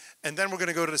 And then we're going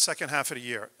to go to the second half of the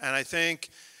year. And I think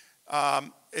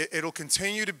it'll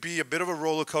continue to be a bit of a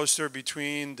roller coaster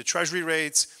between the treasury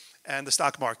rates and the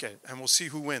stock market. And we'll see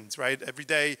who wins, right? Every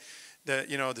day,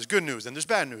 there's good news and there's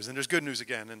bad news and there's good news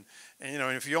again. And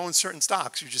if you own certain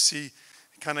stocks, you just see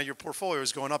kind of your portfolio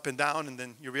is going up and down, and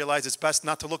then you realize it's best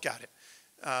not to look at it.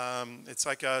 It's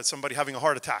like somebody having a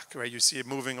heart attack, right? You see it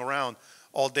moving around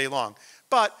all day long.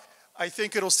 But I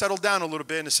think it'll settle down a little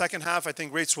bit. In the second half, I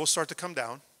think rates will start to come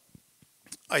down.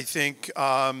 I think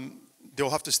they'll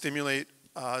have to stimulate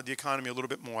the economy a little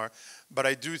bit more. But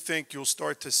I do think you'll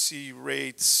start to see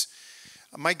rates.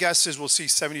 My guess is we'll see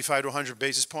 75 to 100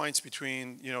 basis points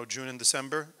between June and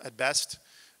December at best.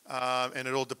 And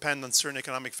it'll depend on certain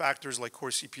economic factors like core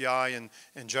CPI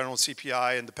and general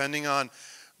CPI. And depending on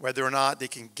whether or not they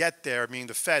can get there, meaning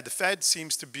the Fed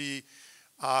seems to be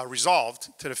resolved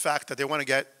to the fact that they want to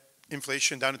get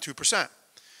inflation down to 2%.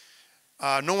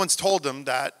 No one's told them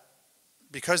that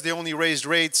because they only raised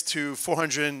rates to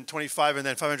 425 and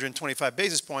then 525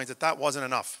 basis points, that wasn't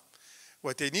enough.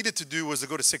 What they needed to do was to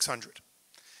go to 600.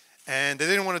 And they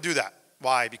didn't want to do that.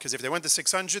 Why? Because if they went to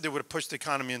 600, they would have pushed the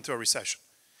economy into a recession.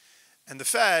 And the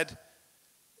Fed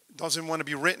doesn't want to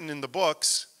be written in the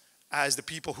books as the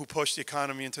people who pushed the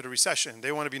economy into the recession.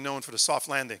 They want to be known for the soft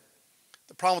landing.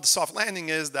 The problem with the soft landing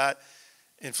is that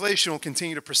inflation will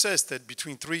continue to persist at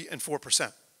between 3 and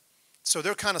 4%. So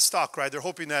they're kind of stuck, right? They're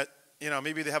hoping that,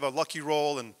 maybe they have a lucky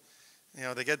roll and,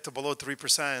 they get to below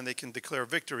 3% and they can declare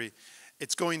victory.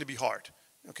 It's going to be hard,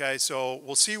 okay? So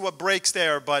we'll see what breaks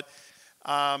there, but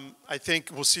I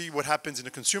think we'll see what happens in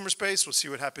the consumer space. We'll see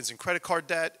what happens in credit card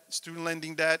debt, student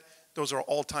lending debt. Those are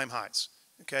all-time highs,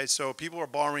 okay? So people are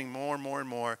borrowing more and more and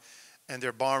more, and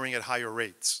they're borrowing at higher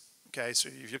rates, okay? So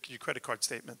if you look at your credit card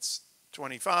statements,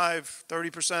 25,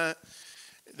 30%,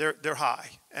 they're high.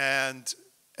 And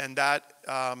that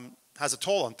has a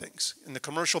toll on things. In the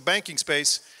commercial banking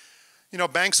space,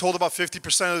 banks hold about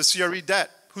 50% of the CRE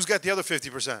debt. Who's got the other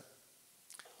 50%?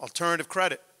 Alternative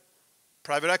credit.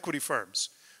 Private equity firms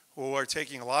who are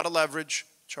taking a lot of leverage,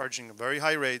 charging very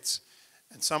high rates,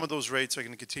 and some of those rates are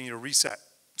going to continue to reset.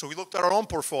 So we looked at our own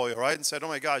portfolio, right, and said, oh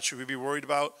my God, should we be worried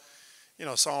about,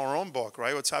 some of our own book,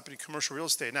 right? What's happening in commercial real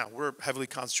estate? Now, we're heavily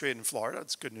concentrated in Florida.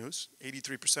 That's good news.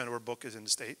 83% of our book is in the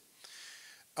state.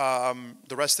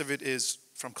 The rest of it is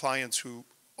from clients who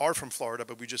are from Florida,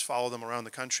 but we just follow them around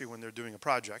the country when they're doing a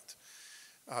project.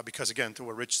 Because again, to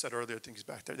what Rich said earlier, I think he's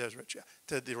back there. There's Rich, yeah.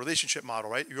 To the relationship model,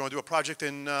 right? You want to do a project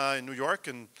in New York,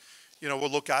 and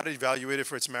we'll look at it, evaluate it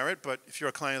for its merit. But if you're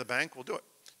a client of the bank, we'll do it.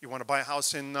 You want to buy a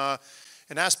house in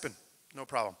Aspen, no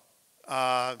problem.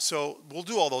 So we'll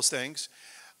do all those things.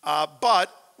 But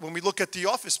when we look at the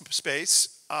office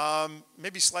space,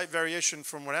 maybe slight variation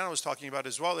from what Anna was talking about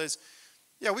as well is,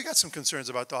 yeah, we got some concerns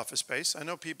about the office space. I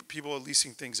know people are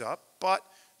leasing things up, but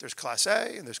there's Class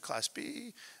A and there's Class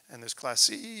B and there's Class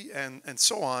C and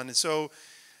so on. And so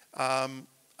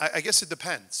I guess it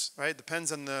depends, right? It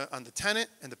depends on the tenant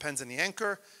and depends on the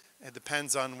anchor. It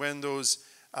depends on when those,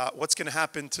 what's going to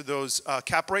happen to those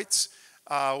cap rates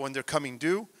when they're coming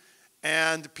due.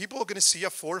 And people are going to see a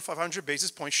 400 to 500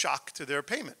 basis point shock to their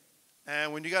payment.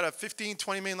 And when you got a $15,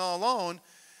 $20 million loan,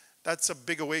 that's a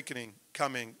big awakening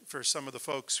coming for some of the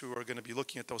folks who are going to be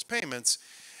looking at those payments.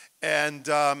 And,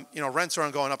 rents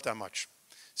aren't going up that much.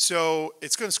 So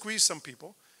it's going to squeeze some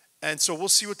people. And so we'll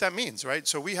see what that means, right?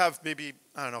 So we have maybe,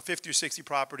 50 or 60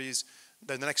 properties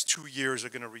that in the next 2 years are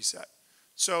going to reset.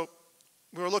 So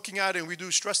we're looking at it and we do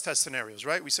stress test scenarios,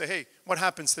 right? We say, hey, what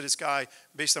happens to this guy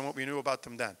based on what we knew about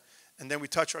them then? And then we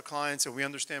touch our clients and we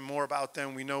understand more about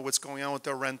them. We know what's going on with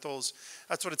their rentals.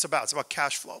 That's what it's about. It's about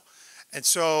cash flow. And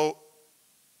so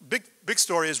big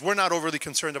story is we're not overly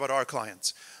concerned about our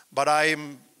clients. But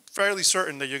I'm fairly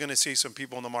certain that you're going to see some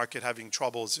people in the market having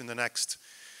troubles in the next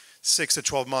 6 to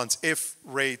 12 months if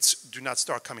rates do not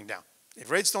start coming down. If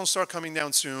rates don't start coming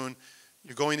down soon,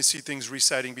 you're going to see things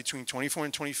resetting between 24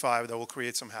 and 25 that will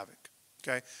create some havoc.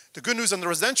 Okay? The good news on the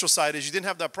residential side is you didn't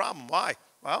have that problem. Why?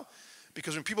 Well,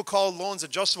 because when people call loans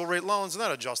adjustable rate loans, they're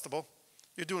not adjustable.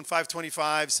 You're doing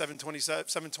 525,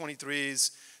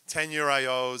 723s, 10-year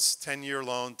IOs, 10-year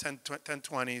loan,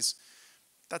 1020s.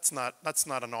 That's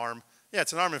not an ARM. Yeah,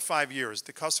 it's an ARM in 5 years.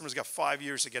 The customer's got 5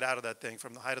 years to get out of that thing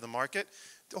from the height of the market.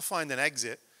 They'll find an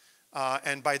exit,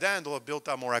 and by then they'll have built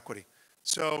out more equity.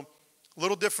 So a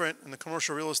little different in the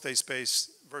commercial real estate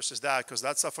space versus that, because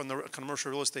that stuff on the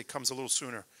commercial real estate comes a little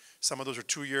sooner. Some of those are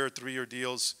 2-year, 3-year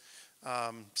deals.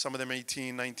 Some of them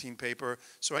 18, 19 paper.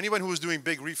 So anyone who was doing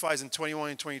big refis in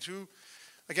 21 and 22,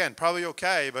 again, probably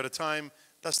okay. By the time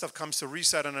that stuff comes to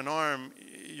reset on an arm,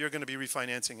 you're going to be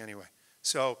refinancing anyway.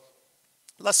 So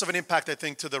less of an impact, I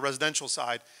think, to the residential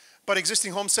side. But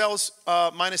existing home sales,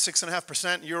 minus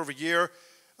 6.5% year over year.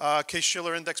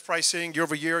 Case-Shiller index pricing year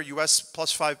over year, US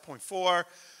plus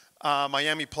 5.4,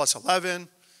 Miami plus 11,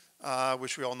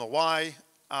 which we all know why.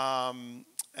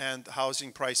 And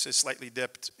housing prices slightly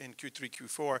dipped in Q3,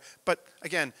 Q4. But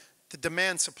again, the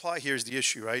demand supply here is the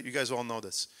issue, right? You guys all know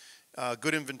this.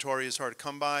 Good inventory is hard to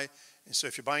come by. And so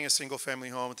if you're buying a single family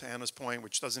home, to Anna's point,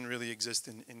 which doesn't really exist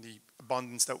in the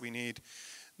abundance that we need,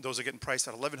 those are getting priced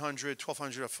at $1,100,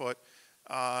 $1,200 a foot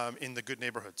in the good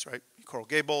neighborhoods, right? Coral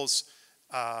Gables,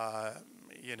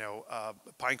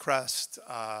 Pinecrest,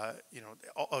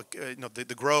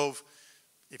 the Grove.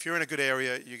 If you're in a good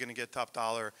area, you're going to get top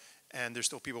dollar, and there's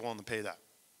still people willing to pay that.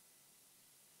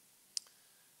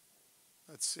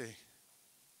 Let's see.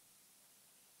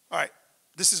 All right,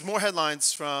 this is more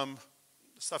headlines from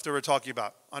the stuff that we're talking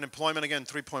about. Unemployment, again,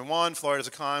 3.1. Florida's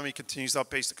economy continues to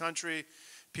outpace the country.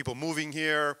 People moving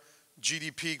here.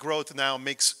 GDP growth now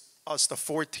makes us the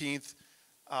 14th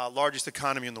largest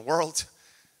economy in the world.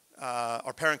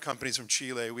 Our parent company's from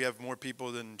Chile. We have more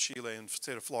people than Chile in the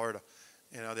state of Florida.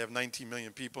 They have 19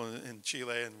 million people in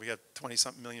Chile, and we got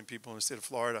 20-something million people in the state of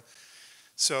Florida.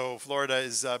 So Florida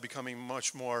is becoming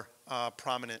much more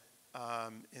prominent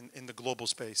in the global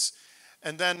space.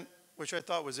 And then, which I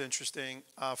thought was interesting,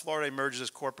 Florida emerges as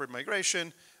corporate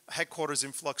migration. Headquarters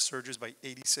influx surges by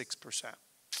 86%.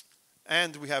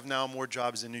 And we have now more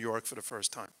jobs in New York for the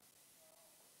first time.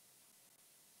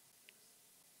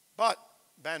 But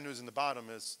bad news in the bottom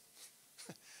is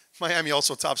Miami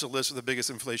also tops the list of the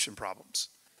biggest inflation problems.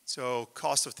 So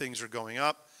cost of things are going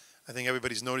up. I think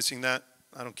everybody's noticing that.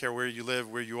 I don't care where you live,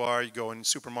 where you are. You go in a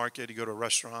supermarket, you go to a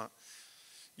restaurant,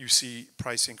 you see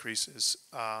price increases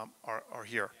are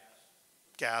here.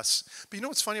 Gas. But you know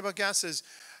what's funny about gas is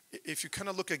if you kind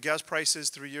of look at gas prices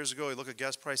 3 years ago, you look at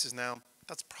gas prices now,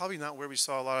 that's probably not where we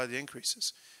saw a lot of the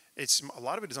increases. A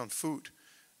lot of it is on food,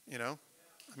 I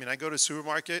mean, I go to a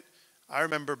supermarket. I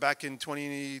remember back in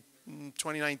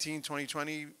 2019,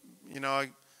 2020,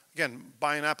 again,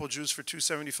 buying apple juice for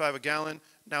 $2.75 a gallon.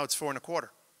 Now it's $4.25.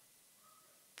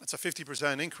 That's a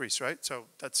 50% increase, right? So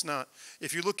that's not.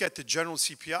 If you look at the general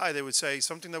CPI, they would say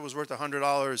something that was worth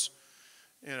 $100,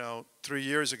 3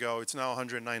 years ago, it's now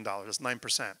 $109. That's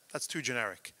 9%. That's too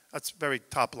generic. That's very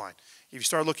top line. If you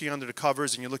start looking under the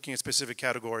covers and you're looking at specific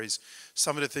categories,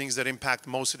 some of the things that impact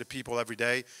most of the people every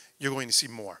day, you're going to see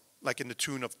more, like in the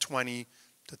tune of 20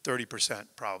 to 30%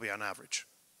 probably on average.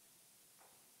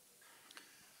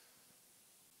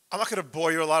 I'm not going to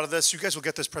bore you a lot of this. You guys will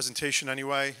get this presentation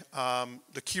anyway.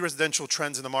 The key residential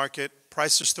trends in the market,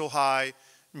 prices are still high.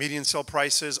 Median sale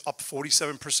prices up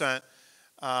 47%.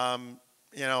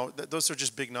 Those are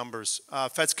just big numbers.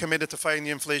 Fed's committed to fighting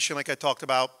the inflation like I talked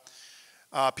about.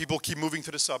 People keep moving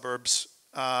to the suburbs,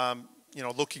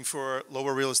 looking for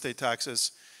lower real estate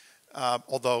taxes,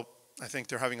 although I think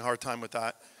they're having a hard time with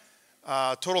that.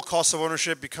 Total cost of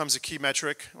ownership becomes a key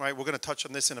metric, right? We're going to touch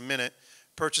on this in a minute.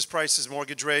 Purchase prices,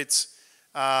 mortgage rates,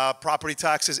 property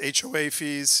taxes, HOA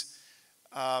fees,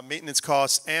 maintenance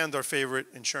costs, and our favorite,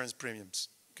 insurance premiums,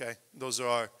 okay? Those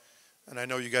are, and I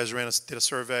know you guys did a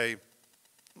survey,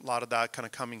 a lot of that kind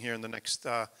of coming here in the next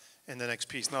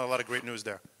piece. Not a lot of great news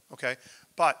there, okay?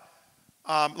 But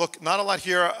look, not a lot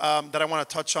here that I want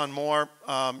to touch on more.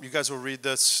 You guys will read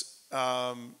this.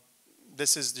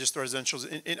 This is just residential.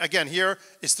 Again, here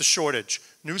it's the shortage.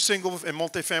 New single and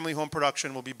multifamily home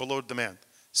production will be below demand.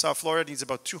 South Florida needs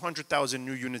about 200,000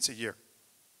 new units a year,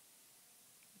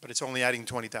 but it's only adding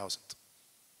 20,000.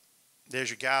 There's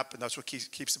your gap, and that's what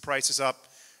keeps the prices up.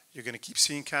 You're going to keep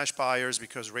seeing cash buyers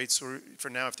because rates, for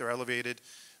now, if they're elevated,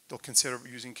 they'll consider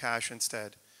using cash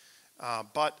instead.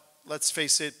 But let's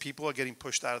face it, people are getting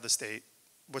pushed out of the state.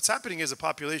 What's happening is the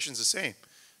population's the same,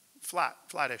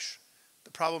 flattish.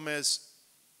 The problem is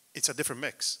it's a different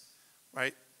mix,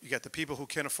 right? You got the people who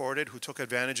can't afford it, who took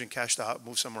advantage and cashed out,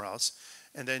 moved somewhere else.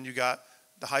 And then you got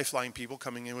the high-flying people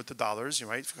coming in with the dollars,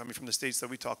 right, coming from the states that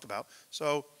we talked about.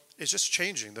 So it's just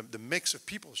changing. The mix of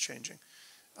people is changing.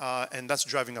 And that's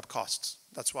driving up costs.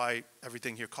 That's why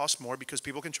everything here costs more, because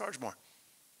people can charge more.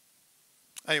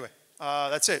 Anyway,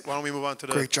 that's it. Why don't we move on to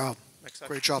the Great job. next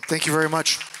section. Great job. Thank you very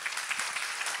much.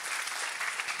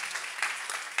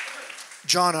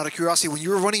 John, out of curiosity, when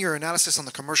you were running your analysis on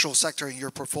the commercial sector in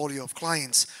your portfolio of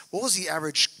clients, what was the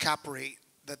average cap rate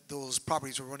that those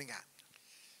properties were running at?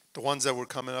 The ones that were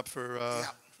coming up for, Yeah.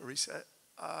 For reset,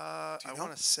 Do I you know?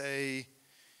 want to say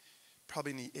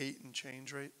probably in the 8 and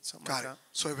change rate, something Got like it. that.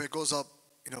 So if it goes up,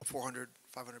 400,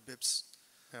 500 bips,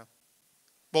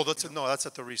 Well, that's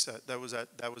at the reset. That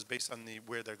was based on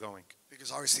where they're going.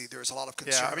 because obviously there's a lot of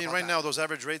concern. Yeah, I mean, about right that. now, those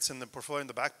average rates in the portfolio in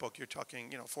the back book, you're talking,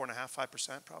 4.5%,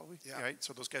 5% probably. Yeah. Right?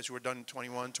 So those guys who were done in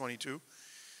 21, 22,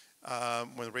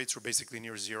 when the rates were basically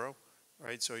near zero,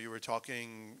 right? So you were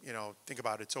talking, think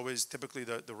about it. It's always typically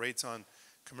the rates on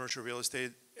commercial real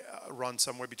estate run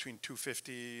somewhere between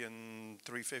 250 and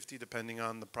 350, depending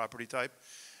on the property type.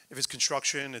 If it's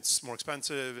construction, it's more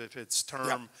expensive. If it's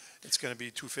term, it's going to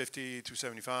be 250,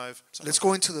 275. Let's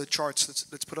go into the charts.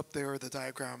 Let's put up there the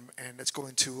diagram, and let's go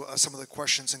into some of the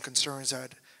questions and concerns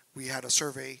that we had a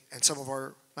survey, and some of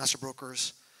our master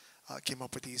brokers came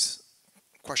up with these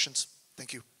questions.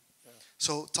 Thank you.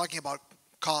 So talking about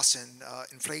costs and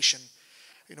inflation,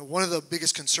 one of the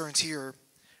biggest concerns here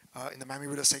in the Miami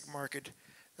real estate market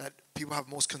that people have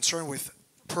most concern with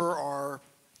per our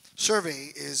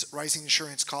survey is rising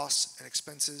insurance costs and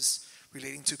expenses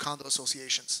relating to condo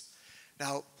associations.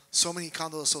 Now, so many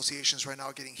condo associations right now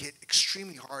are getting hit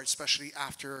extremely hard, especially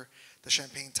after the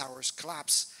Champaign Towers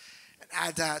collapse. And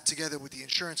add that together with the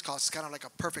insurance costs, it's kind of like a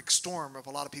perfect storm of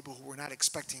a lot of people who were not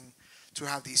expecting to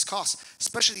have these costs,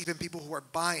 especially even people who are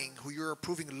buying, who you're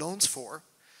approving loans for.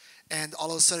 And all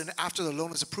of a sudden, after the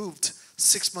loan is approved,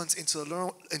 6 months into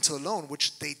the loan,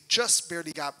 which they just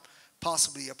barely got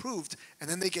possibly approved, and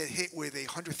then they get hit with a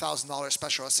 $100,000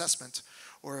 special assessment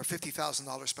or a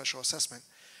 $50,000 special assessment.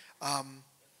 What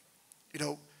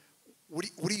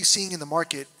are you seeing in the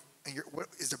market? And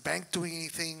is the bank doing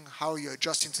anything? How are you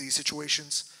adjusting to these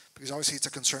situations? Because obviously it's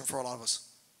a concern for a lot of us.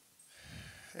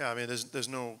 Yeah, I mean, there's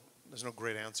no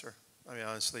great answer. I mean,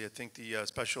 honestly, I think the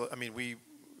special. I mean,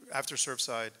 after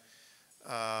Surfside,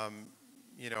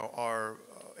 our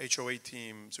HOA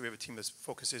team. So we have a team that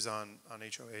focuses on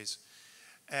HOAs,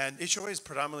 and HOA has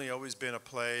predominantly always been a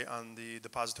play on the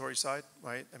depository side,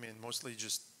 right? I mean, mostly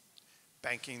just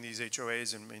banking these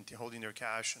HOAs and holding their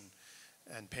cash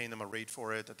and paying them a rate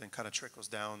for it that then kind of trickles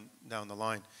down the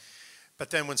line. But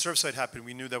then when Surfside happened,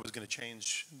 we knew that was going to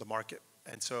change the market.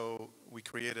 And so we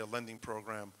created a lending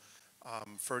program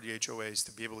for the HOAs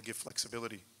to be able to give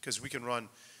flexibility, because we can run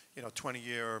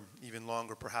 20-year, even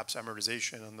longer, perhaps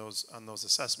amortization on those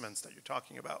assessments that you're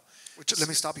talking about. Let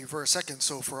me stop you for a second.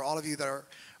 So for all of you that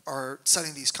are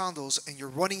selling these condos and you're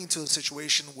running into a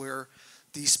situation where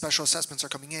these special assessments are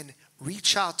coming in,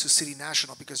 reach out to City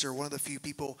National, because they're one of the few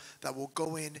people that will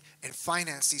go in and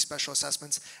finance these special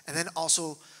assessments. And then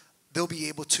also they'll be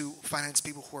able to finance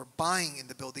people who are buying in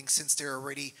the building, since they're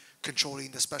already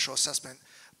controlling the special assessment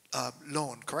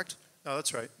loan, correct? No,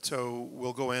 that's right. So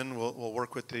we'll go in, we'll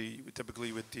work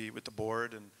typically with the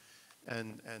board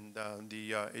and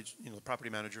the property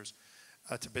managers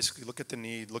to basically look at the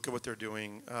need, look at what they're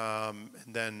doing, and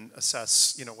then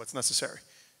assess what's necessary,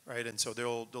 right? And so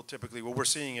they'll typically, what we're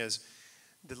seeing is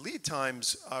the lead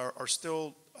times are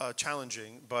still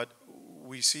challenging, but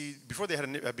we see before they had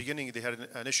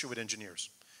an issue with engineers.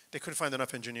 They couldn't find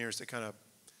enough engineers to kind of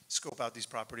scope out these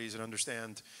properties and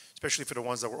understand, especially for the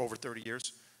ones that were over 30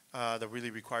 years. That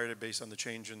really required it based on the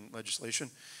change in legislation.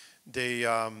 They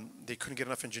couldn't get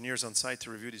enough engineers on site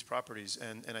to review these properties,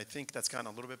 and I think that's gotten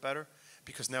a little bit better,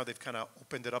 because now they've kind of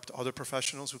opened it up to other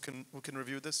professionals who can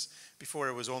review this. Before,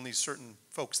 it was only certain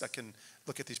folks that can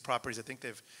look at these properties. I think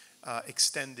they've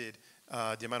extended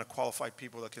the amount of qualified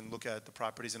people that can look at the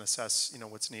properties and assess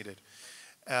what's needed.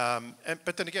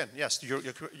 But then again, yes, you're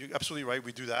absolutely right.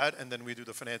 We do that, and then we do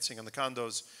the financing on the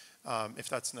condos if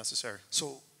that's necessary.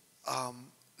 So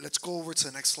let's go over to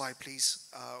the next slide, please.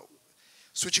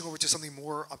 Switching over to something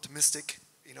more optimistic.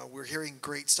 We're hearing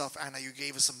great stuff. Anna, you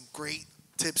gave us some great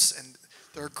tips, and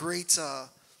there are great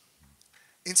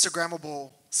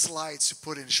Instagrammable slides to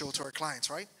put and show to our clients,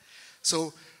 right?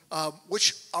 So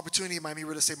which opportunity in Miami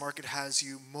real estate market has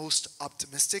you most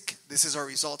optimistic? This is our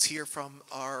results here from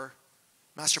our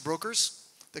master brokers.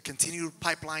 The continued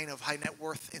pipeline of high net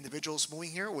worth individuals moving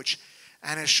here, which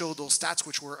Anna showed those stats,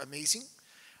 which were amazing,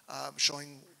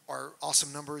 showing our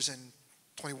awesome numbers in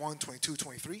 21, 22,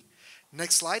 23.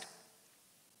 Next slide.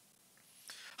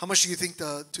 How much do you think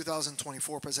the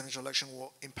 2024 presidential election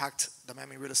will impact the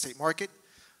Miami real estate market?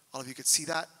 All of you could see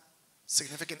that.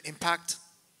 Significant impact,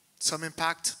 some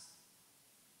impact.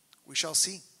 We shall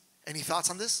see. Any thoughts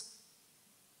on this?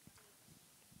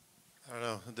 I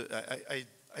don't know.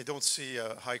 I don't see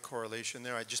a high correlation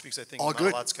there, just because I think All not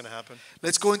good. a lot's going to happen.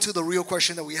 Let's go into the real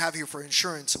question that we have here for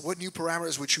insurance. What new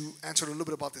parameters, which you answered a little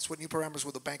bit about this, what new parameters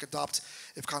will the bank adopt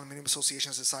if condominium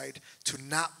associations decide to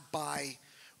not buy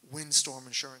windstorm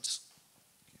insurance?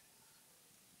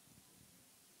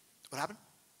 What happened?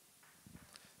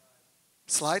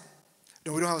 Slide?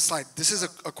 No, we don't have a slide. This is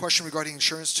a question regarding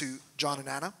insurance to John and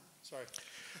Anna. Sorry.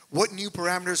 What new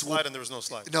parameters will Slide and there was no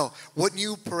slide. No. What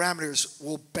new parameters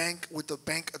will the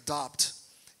bank adopt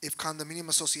if condominium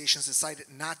associations decide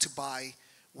not to buy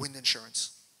wind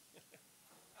insurance?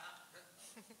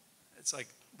 It's like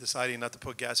deciding not to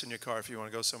put gas in your car if you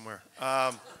want to go somewhere.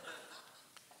 I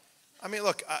mean,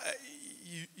 look,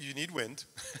 you need wind.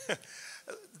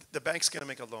 The bank's going to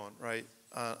make a loan, right,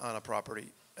 on a property.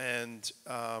 And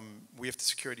we have to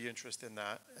secure the interest in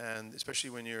that. And especially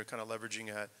when you're kind of leveraging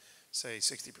at, say,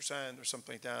 60% or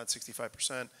something like that,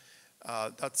 65%,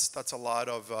 that's a lot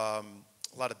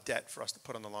of debt for us to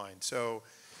put on the line. So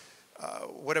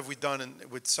what have we done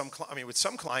with some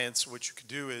clients, what you could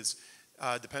do is,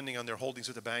 depending on their holdings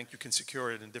with the bank, you can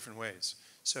secure it in different ways.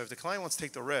 So if the client wants to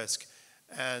take the risk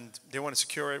and they want to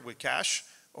secure it with cash,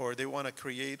 or they want to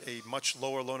create a much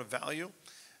lower loan of value,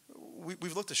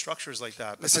 we've looked at structures like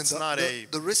that. But Listen,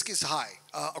 the risk is high.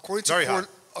 According to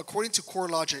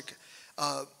CoreLogic,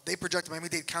 they project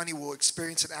Miami-Dade County will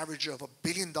experience an average of $1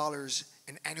 billion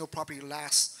in annual property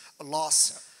loss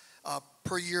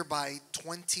per year by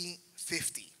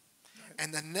 2050.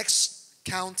 And the next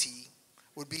county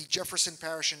would be Jefferson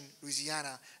Parish in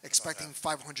Louisiana, expecting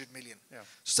 $500 million. Yeah.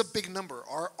 It's a big number.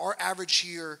 Our average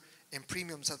here in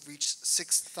premiums have reached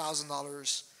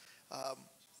 $6,000,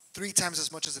 3 times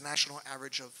as much as the national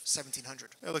average of $1,700.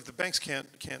 Yeah, look, the banks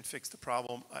can't fix the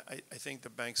problem. I think the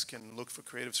banks can look for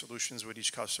creative solutions with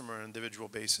each customer on an individual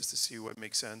basis to see what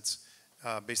makes sense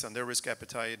based on their risk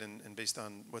appetite and based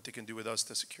on what they can do with us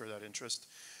to secure that interest.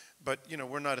 But,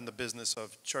 we're not in the business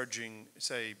of charging,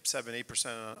 say,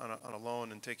 7-8% on a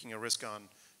loan and taking a risk on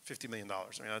 $50 million.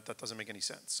 I mean, that doesn't make any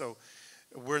sense. So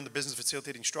we're in the business of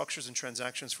facilitating structures and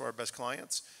transactions for our best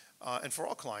clients. And for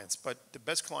all clients, but the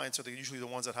best clients are usually the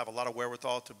ones that have a lot of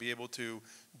wherewithal to be able to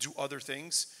do other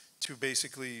things to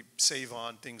basically save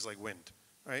on things like wind,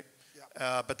 right?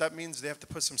 Yeah. But that means they have to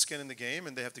put some skin in the game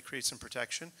and they have to create some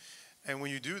protection. And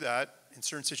when you do that, in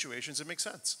certain situations, it makes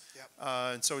sense.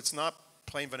 Yeah. And so it's not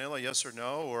plain vanilla, yes or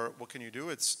no, or what can you do?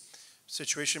 It's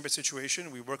situation by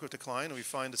situation. We work with the client and we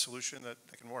find a solution that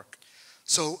can work.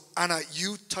 So, Anna,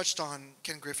 you touched on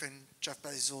Ken Griffin, Jeff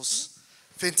Bezos,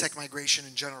 fintech migration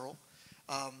in general.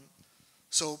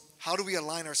 So how do we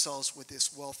align ourselves with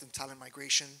this wealth and talent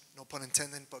migration? No pun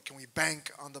intended, but can we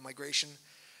bank on the migration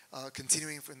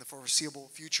continuing in the foreseeable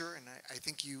future? And I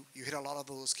think you hit a lot of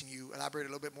those. Can you elaborate a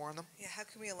little bit more on them? Yeah, how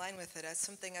can we align with it? That's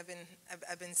something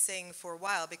I've been saying for a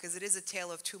while, because it is a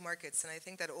tale of two markets, and I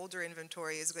think that older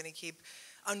inventory is going to keep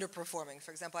underperforming. For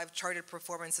example, I've charted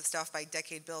performance of stuff by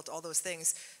decade built, all those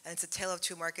things, and it's a tale of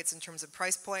two markets in terms of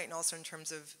price point and also in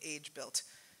terms of age built.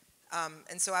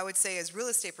 And so I would say, as real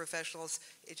estate professionals,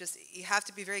 you have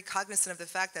to be very cognizant of the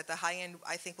fact that the high end,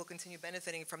 I think, will continue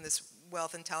benefiting from this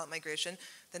wealth and talent migration.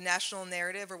 The national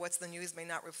narrative or what's in the news may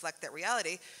not reflect that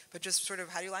reality, but just sort of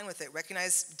how do you align with it?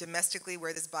 Recognize domestically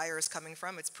where this buyer is coming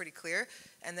from, it's pretty clear,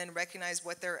 and then recognize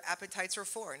what their appetites are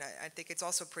for. And I think it's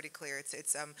also pretty clear.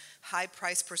 It's high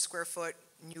price per square foot,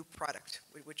 new product,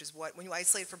 which is what, when you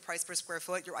isolate for price per square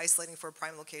foot, you're isolating for a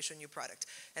prime location, new product.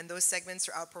 And those segments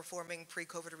are outperforming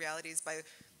pre-COVID realities by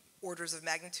orders of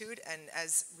magnitude. And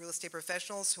as real estate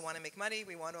professionals who want to make money,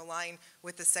 we want to align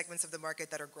with the segments of the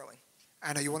market that are growing.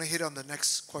 Anna, you want to hit on the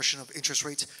next question of interest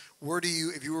rates. Where do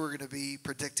you, if you were going to be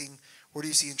predicting, where do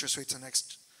you see interest rates the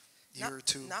next year or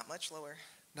two? Not much lower.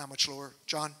 Not much lower.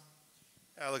 John?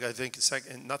 Look, I think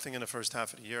nothing in the first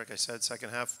half of the year. Like I said,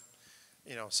 second half,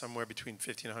 somewhere between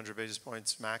 50 and 100 basis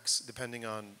points max, depending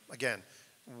on, again,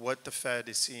 what the Fed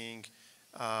is seeing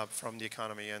from the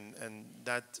economy. And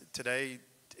that today,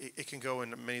 it can go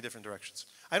in many different directions.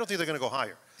 I don't think they're going to go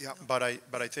higher. Yeah. But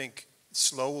I think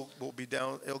slow will be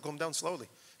down. It'll come down slowly.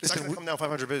 It's not going to come down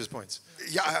 500 basis points.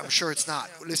 Yeah, I'm sure it's not.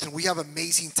 Listen, we have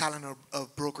amazing talent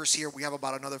of brokers here. We have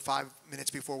about another 5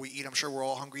 minutes before we eat. I'm sure we're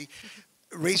all hungry.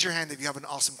 Raise your hand if you have an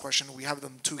awesome question. We have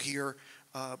them too here.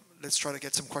 Let's try to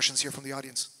get some questions here from the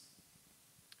audience.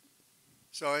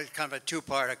 So it's kind of a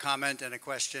two-part, a comment and a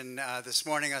question. This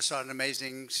morning I saw an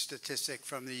amazing statistic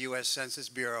from the U.S. Census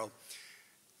Bureau.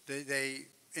 They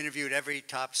interviewed every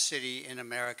top city in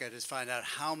America to find out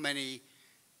how many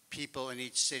people in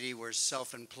each city were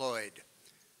self-employed.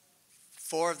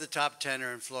 4 of the top 10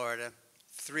 are in Florida,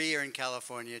 3 are in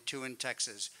California, 2 in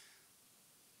Texas.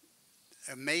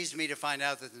 Amazed me to find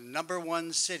out that the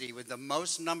 #1 city with the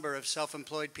most number of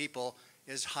self-employed people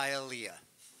is Hialeah.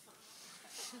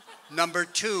 Number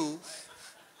two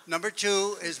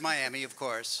is Miami, of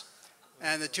course,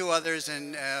 and the 2 others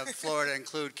in Florida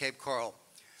include Cape Coral.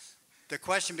 The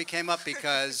question became up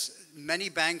because many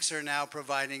banks are now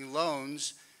providing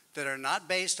loans that are not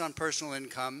based on personal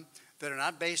income, that are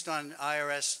not based on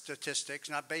IRS statistics,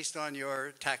 not based on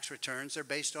your tax returns. They're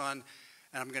based on,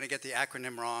 and I'm going to get the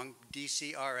acronym wrong,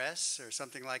 DCRS or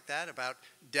something like that, about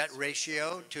debt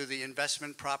ratio to the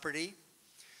investment property.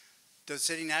 Does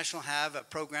City National have a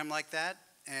program like that?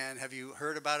 And have you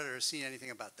heard about it or seen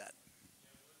anything about that?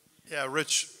 Yeah,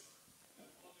 Rich.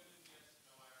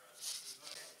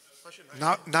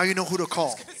 Now you know who to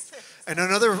call. And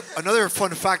another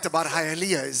fun fact about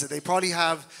Hialeah is that they probably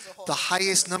have the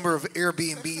highest number of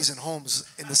Airbnbs and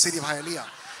homes in the city of Hialeah.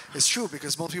 It's true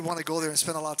because most people want to go there and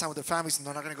spend a lot of time with their families and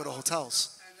they're not going to go to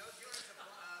hotels. And those units,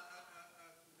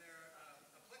 they're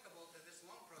applicable to this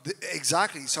loan program.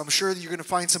 Exactly. So I'm sure that you're going to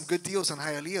find some good deals on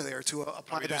Hialeah there to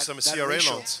apply We that. do some that CRA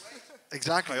ratio. loans.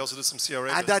 Exactly. I also do some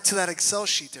CRA. Add that to that Excel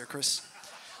sheet there, Chris.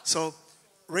 So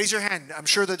raise your hand. I'm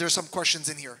sure that there's some questions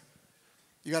in here.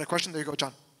 You got a question? There you go,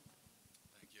 John.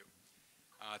 Thank you.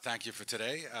 Thank you for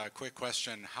today. Quick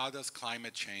question. How does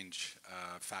climate change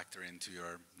factor into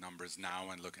your numbers now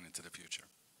and looking into the future?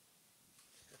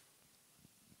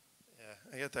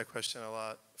 Yeah, I get that question a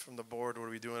lot from the board. What are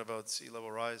we doing about sea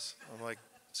level rise? I'm like,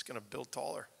 it's going to build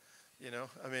taller. You know,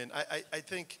 I mean, I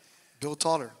think, Build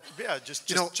taller. yeah, just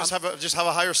have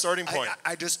a higher starting point.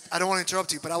 I don't want to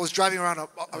interrupt you, but I was driving around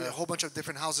a whole bunch of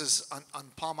different houses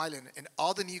on Palm Island, and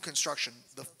all the new construction,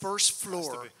 the first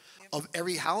floor of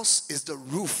every house is the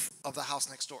roof of the house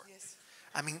next door. Yes.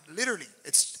 I mean, literally,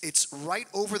 it's right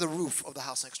over the roof of the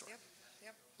house next door.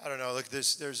 Yep. I don't know. Look,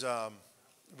 there's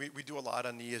we do a lot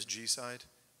on the ESG side.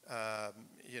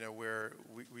 You know, where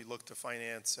we look to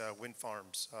finance wind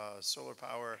farms, solar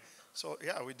power. So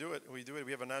yeah, we do it. We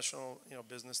have a national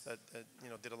business that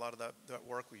did a lot of that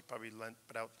work. We probably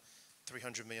put out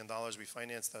 $300 million. We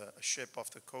financed a ship off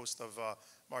the coast of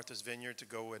Martha's Vineyard to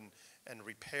go and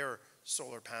repair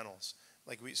solar panels.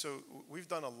 So we've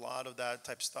done a lot of that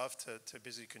type of stuff to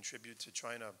basically contribute to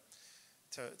trying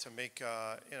to make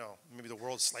maybe the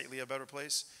world slightly a better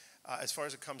place. As far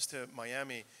as it comes to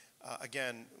Miami,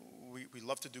 again, we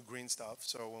love to do green stuff.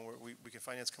 So when we can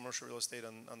finance commercial real estate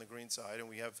on the green side, and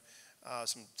we have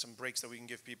some breaks that we can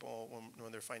give people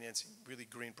when they're financing really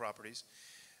green properties.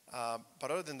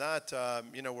 But other than that,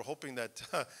 we're hoping that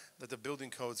that the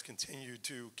building codes continue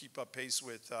to keep up pace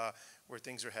with where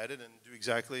things are headed and do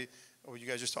exactly what you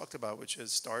guys just talked about, which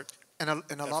is start. And a lot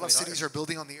Definitely of cities higher. are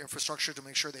building on the infrastructure to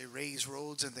make sure they raise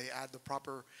roads and they add the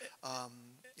proper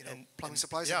plumbing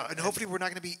supplies. yeah, and hopefully we're not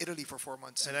going to be Italy for 4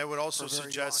 months. And I would also for a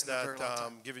very suggest long- in a very that, long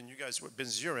time. given you guys what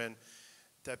business you're in,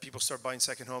 that people start buying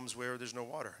second homes where there's no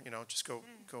water. Just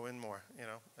go in more.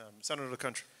 Center of the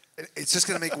country. It's just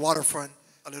going to make waterfront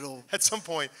a little. At some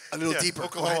point, A little deeper. Go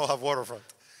Oklahoma ahead. will have waterfront.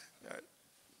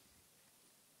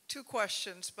 Two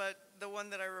questions, but the one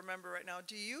that I remember right now,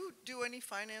 do you do any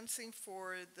financing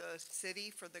for the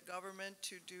city, for the government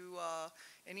to do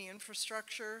any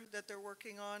infrastructure that they're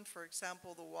working on? For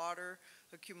example, the water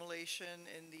accumulation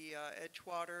in the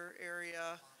Edgewater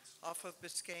area off of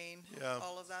Biscayne, Yeah.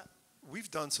 all of that?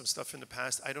 We've done some stuff in the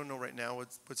past. I don't know right now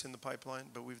what's in the pipeline,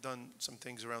 but we've done some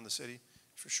things around the city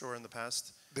for sure in the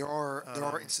past. There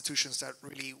are institutions that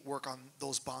really work on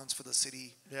those bonds for the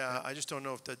city. Yeah, I just don't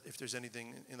know if there's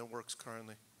anything in the works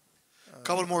currently.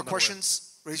 Couple more not aware.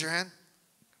 questions. Raise your hand.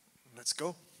 Let's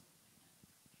go.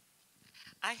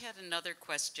 I had another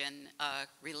question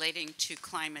relating to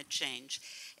climate change,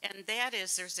 and that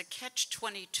is there's a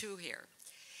catch-22 here.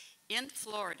 In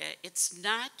Florida, it's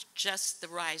not just the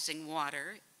rising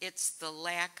water, it's the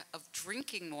lack of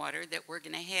drinking water that we're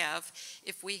going to have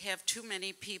if we have too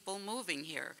many people moving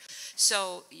here.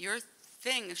 So your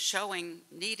thing showing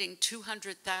needing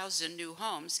 200,000 new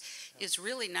homes is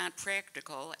really not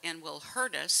practical and will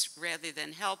hurt us rather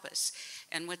than help us.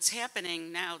 And what's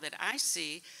happening now that I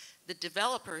see, the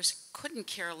developers couldn't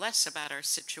care less about our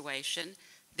situation.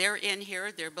 They're in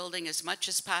here, they're building as much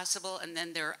as possible, and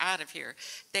then they're out of here.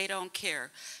 They don't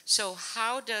care. So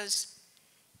how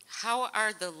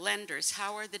are the lenders,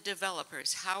 how are the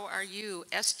developers, how are you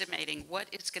estimating what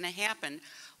is going to happen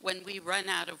when we run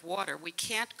out of water? We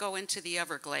can't go into the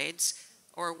Everglades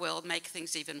or we'll make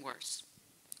things even worse.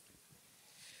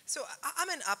 So I'm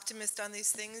an optimist on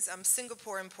these things.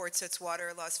 Singapore imports its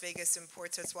water. Las Vegas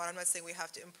imports its water. I'm not saying we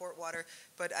have to import water,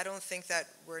 but I don't think that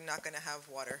we're not going to have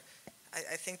water.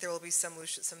 I think there will be some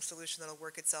solution that will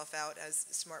work itself out as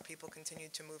smart people continue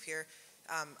to move here.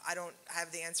 I don't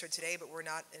have the answer today, but we're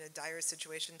not in a dire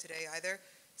situation today either.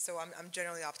 So I'm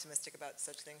generally optimistic about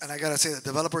such things. And I got to say that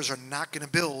developers are not going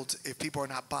to build if people are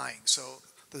not buying. So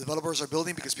the developers are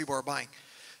building because people are buying.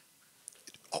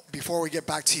 Oh, before we get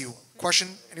back to you, question,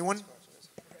 anyone?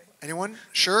 Anyone?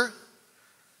 Sure?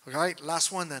 All right,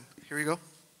 last one then. Here we go.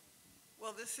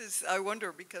 Well, this is, I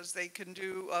wonder, because they can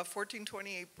do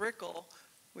 1428 Brickell,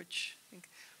 which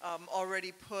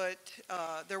already put,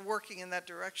 they're working in that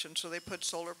direction, so they put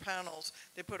solar panels.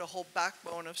 They put a whole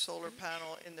backbone of solar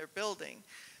panel in their building.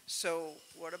 So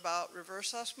what about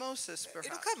reverse osmosis, perhaps?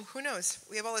 It'll come. Who knows?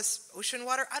 We have all this ocean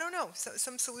water. I don't know. So,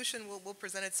 some solution will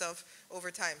present itself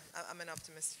over time. I'm an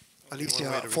optimist. Alicia,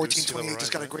 One way to reduce sea 1428 level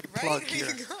just got a rise, great Right? plug Here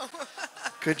here. you go.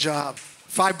 Good job.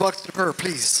 $5 to her,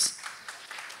 please.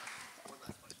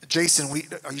 Jason,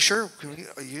 are you sure?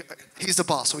 He's the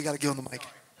boss, so we got to give him the mic.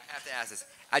 I have to ask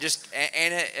this.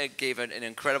 Anna gave an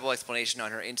incredible explanation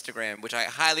on her Instagram, which I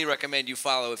highly recommend you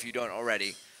follow if you don't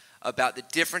already, about the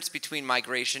difference between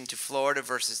migration to Florida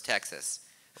versus Texas.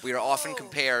 We are often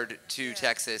compared to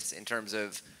Texas in terms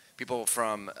of people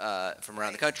from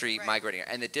around the country migrating,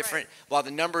 and the different. While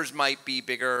the numbers might be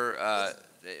bigger,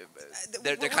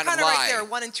 they're kind of right there,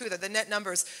 1 and 2, the net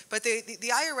numbers. But the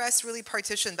IRS really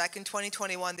partitioned back in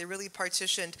 2021. They really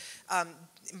partitioned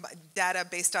data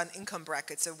based on income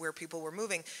brackets of where people were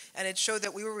moving, and it showed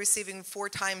that we were receiving 4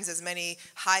 times as many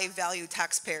high-value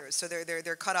taxpayers. So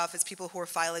their cutoff is people who are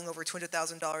filing over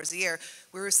 $200,000 a year.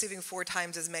 We're receiving 4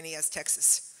 times as many as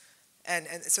Texas. And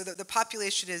so the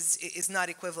population is not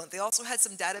equivalent. They also had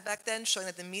some data back then showing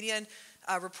that the median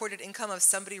reported income of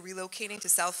somebody relocating to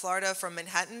South Florida from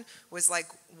Manhattan was like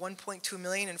 1.2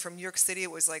 million, and from New York City it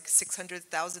was like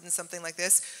 600,000, something like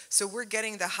this. So we're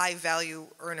getting the high value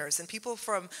earners. And people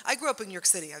I grew up in New York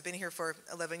City. I've been here for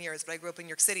 11 years, but I grew up in New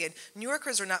York City, and New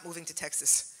Yorkers are not moving to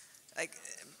Texas. Like,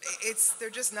 they're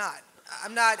just not.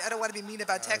 I don't want to be mean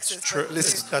about Texas. True.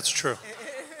 Listen, that's true.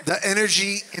 The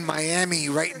energy in Miami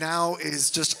right now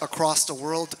is just across the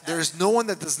world. There's no one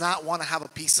that does not want to have a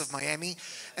piece of Miami.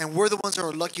 And we're the ones that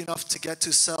are lucky enough to get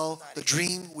to sell the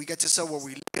dream. We get to sell where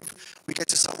we live. We get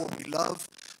to sell what we love.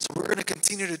 So we're going to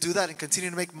continue to do that and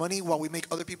continue to make money while we make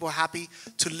other people happy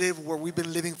to live where we've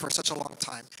been living for such a long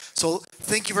time. So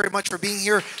thank you very much for being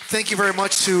here. Thank you very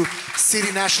much to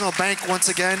City National Bank once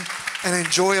again, and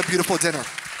enjoy a beautiful dinner.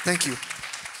 Thank you.